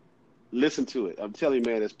 Listen to it. I'm telling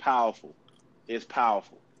you, man, it's powerful. It's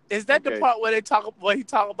powerful. Is that the part where he talk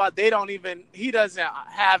about he doesn't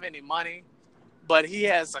have any money, but he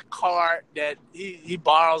has a card that he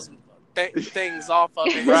borrows things off of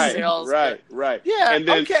and sells. Right. Yeah, and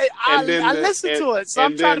then, okay. I listened to it, so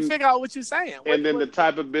I'm trying to figure out what you're saying. The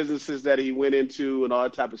type of businesses that he went into and all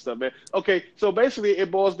that type of stuff, man. Okay, so basically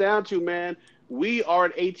it boils down to, man, we are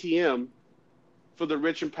an ATM for the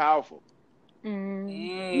rich and powerful.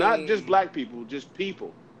 Not just black people, just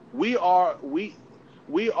people. We are an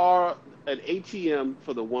ATM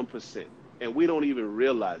for the 1%, and we don't even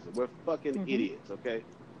realize it. We're fucking idiots, okay?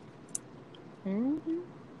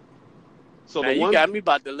 So you got me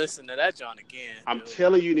about to listen to that John again. I'm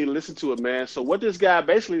telling you need to listen to it, man. So what this guy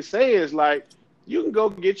basically saying is like, you can go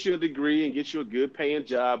get you a degree and get you a good paying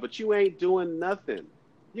job, but you ain't doing nothing.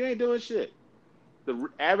 You ain't doing shit. The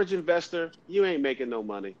average investor, you ain't making no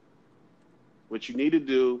money. What you need to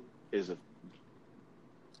do is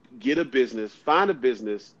get a business, find a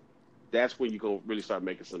business. That's when you're going to really start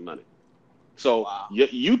making some money. So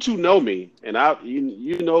you two know me, and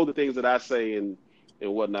you know the things that I say and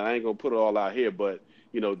whatnot. I ain't going to put it all out here, but,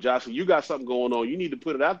 Jocelyn, you got something going on. You need to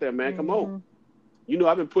put it out there, man. Come on.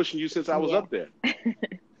 I've been pushing you since I was up there.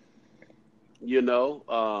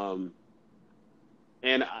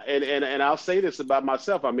 And I'll say this about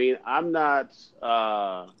myself. I mean, I'm not,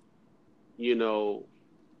 I'm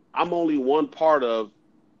only one part of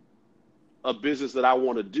a business that I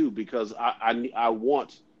want to do because I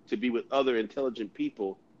want to be with other intelligent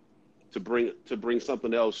people to bring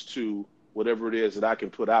something else to whatever it is that I can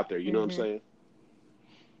put out there. You know what I'm saying?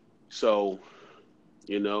 So,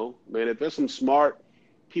 man, if there's some smart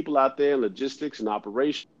people out there in logistics and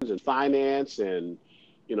operations and finance and,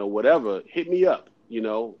 whatever, hit me up.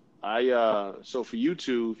 So for you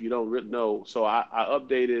two, if you don't really know, so I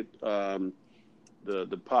updated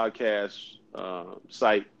the podcast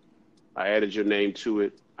site. I added your name to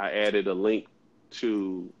it. I added a link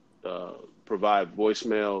to provide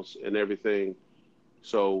voicemails and everything.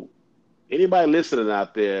 So anybody listening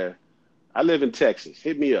out there, I live in Texas.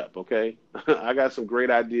 Hit me up, okay? I got some great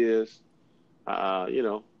ideas. I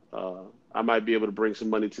might be able to bring some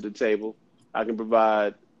money to the table. I can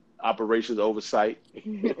provide operations oversight.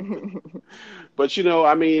 But,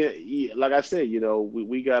 I mean, like I said,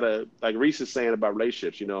 we got to, like Reese is saying about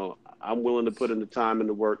relationships, I'm willing to put in the time and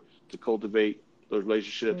the work to cultivate those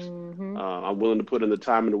relationships. I'm willing to put in the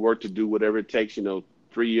time and the work to do whatever it takes,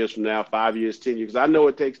 3 years from now, 5 years, 10 years, because I know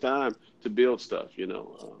it takes time to build stuff,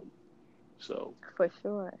 so. For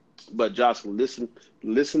sure. But Jocelyn,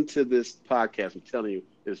 listen to this podcast. I'm telling you,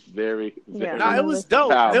 it's very, very. No, it was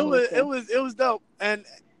dope. Powerful. It was dope. And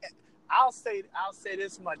I'll say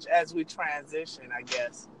this much as we transition, I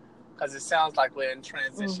guess, because it sounds like we're in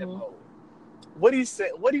transition mode. What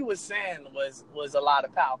he was saying was a lot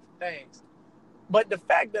of powerful things. But the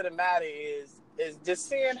fact of the matter is just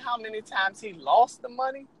seeing how many times he lost the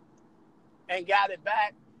money and got it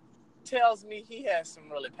back tells me he has some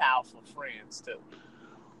really powerful friends too.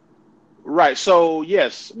 Right. So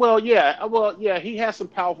yes. Well, yeah. He has some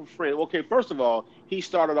powerful friends. Okay. First of all, he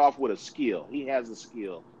started off with a skill. He has a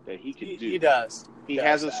skill that he can do. He does. He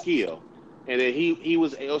has a skill, and then he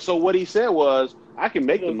was. So what he said was, I can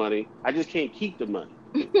make the money. I just can't keep the money.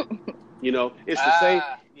 It's the same.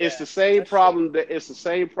 Yeah, it's the same problem. It's the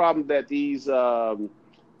same problem that these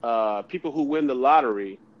people who win the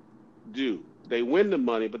lottery do. They win the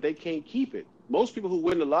money, but they can't keep it. Most people who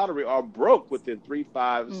win the lottery are broke within 3,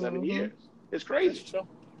 5, 7 years. It's crazy.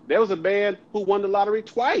 There was a man who won the lottery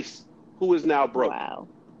twice who is now broke. Wow.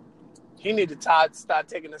 He need to start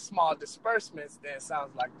taking the small disbursements. Then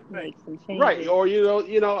sounds like the thing. Right. Or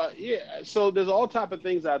yeah. So there's all type of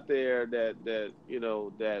things out there that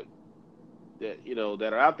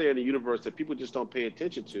are out there in the universe that people just don't pay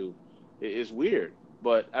attention to. It's weird,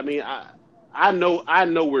 but I mean, I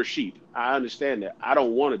know we're sheep. I understand that. I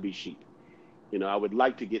don't want to be sheep. I would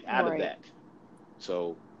like to get out of that.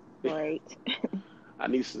 So, right. I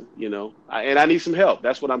need some, I need some help.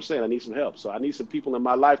 That's what I'm saying. I need some help. So I need some people in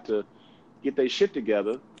my life to get their shit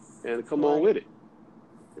together and come on with it.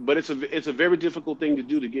 But it's a very difficult thing to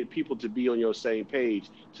do, to get people to be on your same page,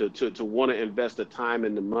 to want to invest the time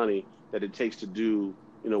and the money that it takes to do,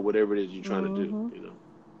 whatever it is you're trying to do,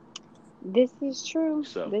 This is true.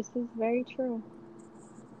 So. This is very true.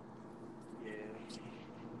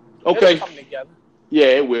 Okay. It'll come together. Yeah,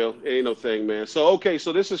 it will. It ain't no thing, man. So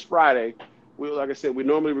this is Friday. Like I said, we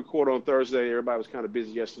normally record on Thursday. Everybody was kind of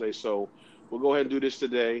busy yesterday, so we'll go ahead and do this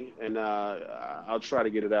today, and I'll try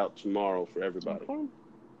to get it out tomorrow for everybody. Okay.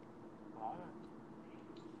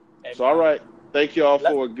 So, all right. Thank you all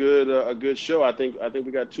for a good show. I think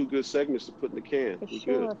we got 2 good segments to put in the can. For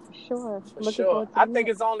sure. For sure. I think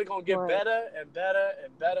it's only going to get better and better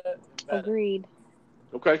and better and better. Agreed.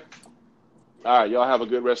 Okay. All right. Y'all have a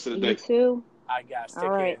good rest of the day. You too. All right, guys. Take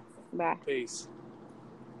all right. care. Bye. Peace.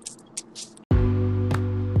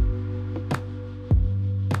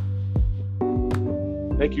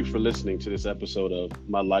 Thank you for listening to this episode of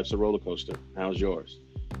My Life's a Roller Coaster. How's yours?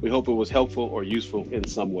 We hope it was helpful or useful in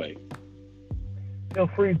some way. Feel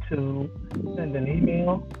free to send an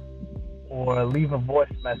email or leave a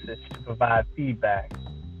voice message to provide feedback,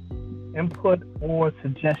 input, or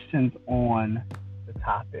suggestions on the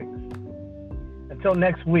topics. Until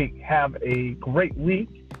next week, have a great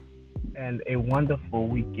week and a wonderful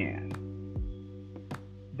weekend.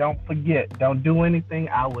 Don't forget, don't do anything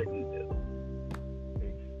I wouldn't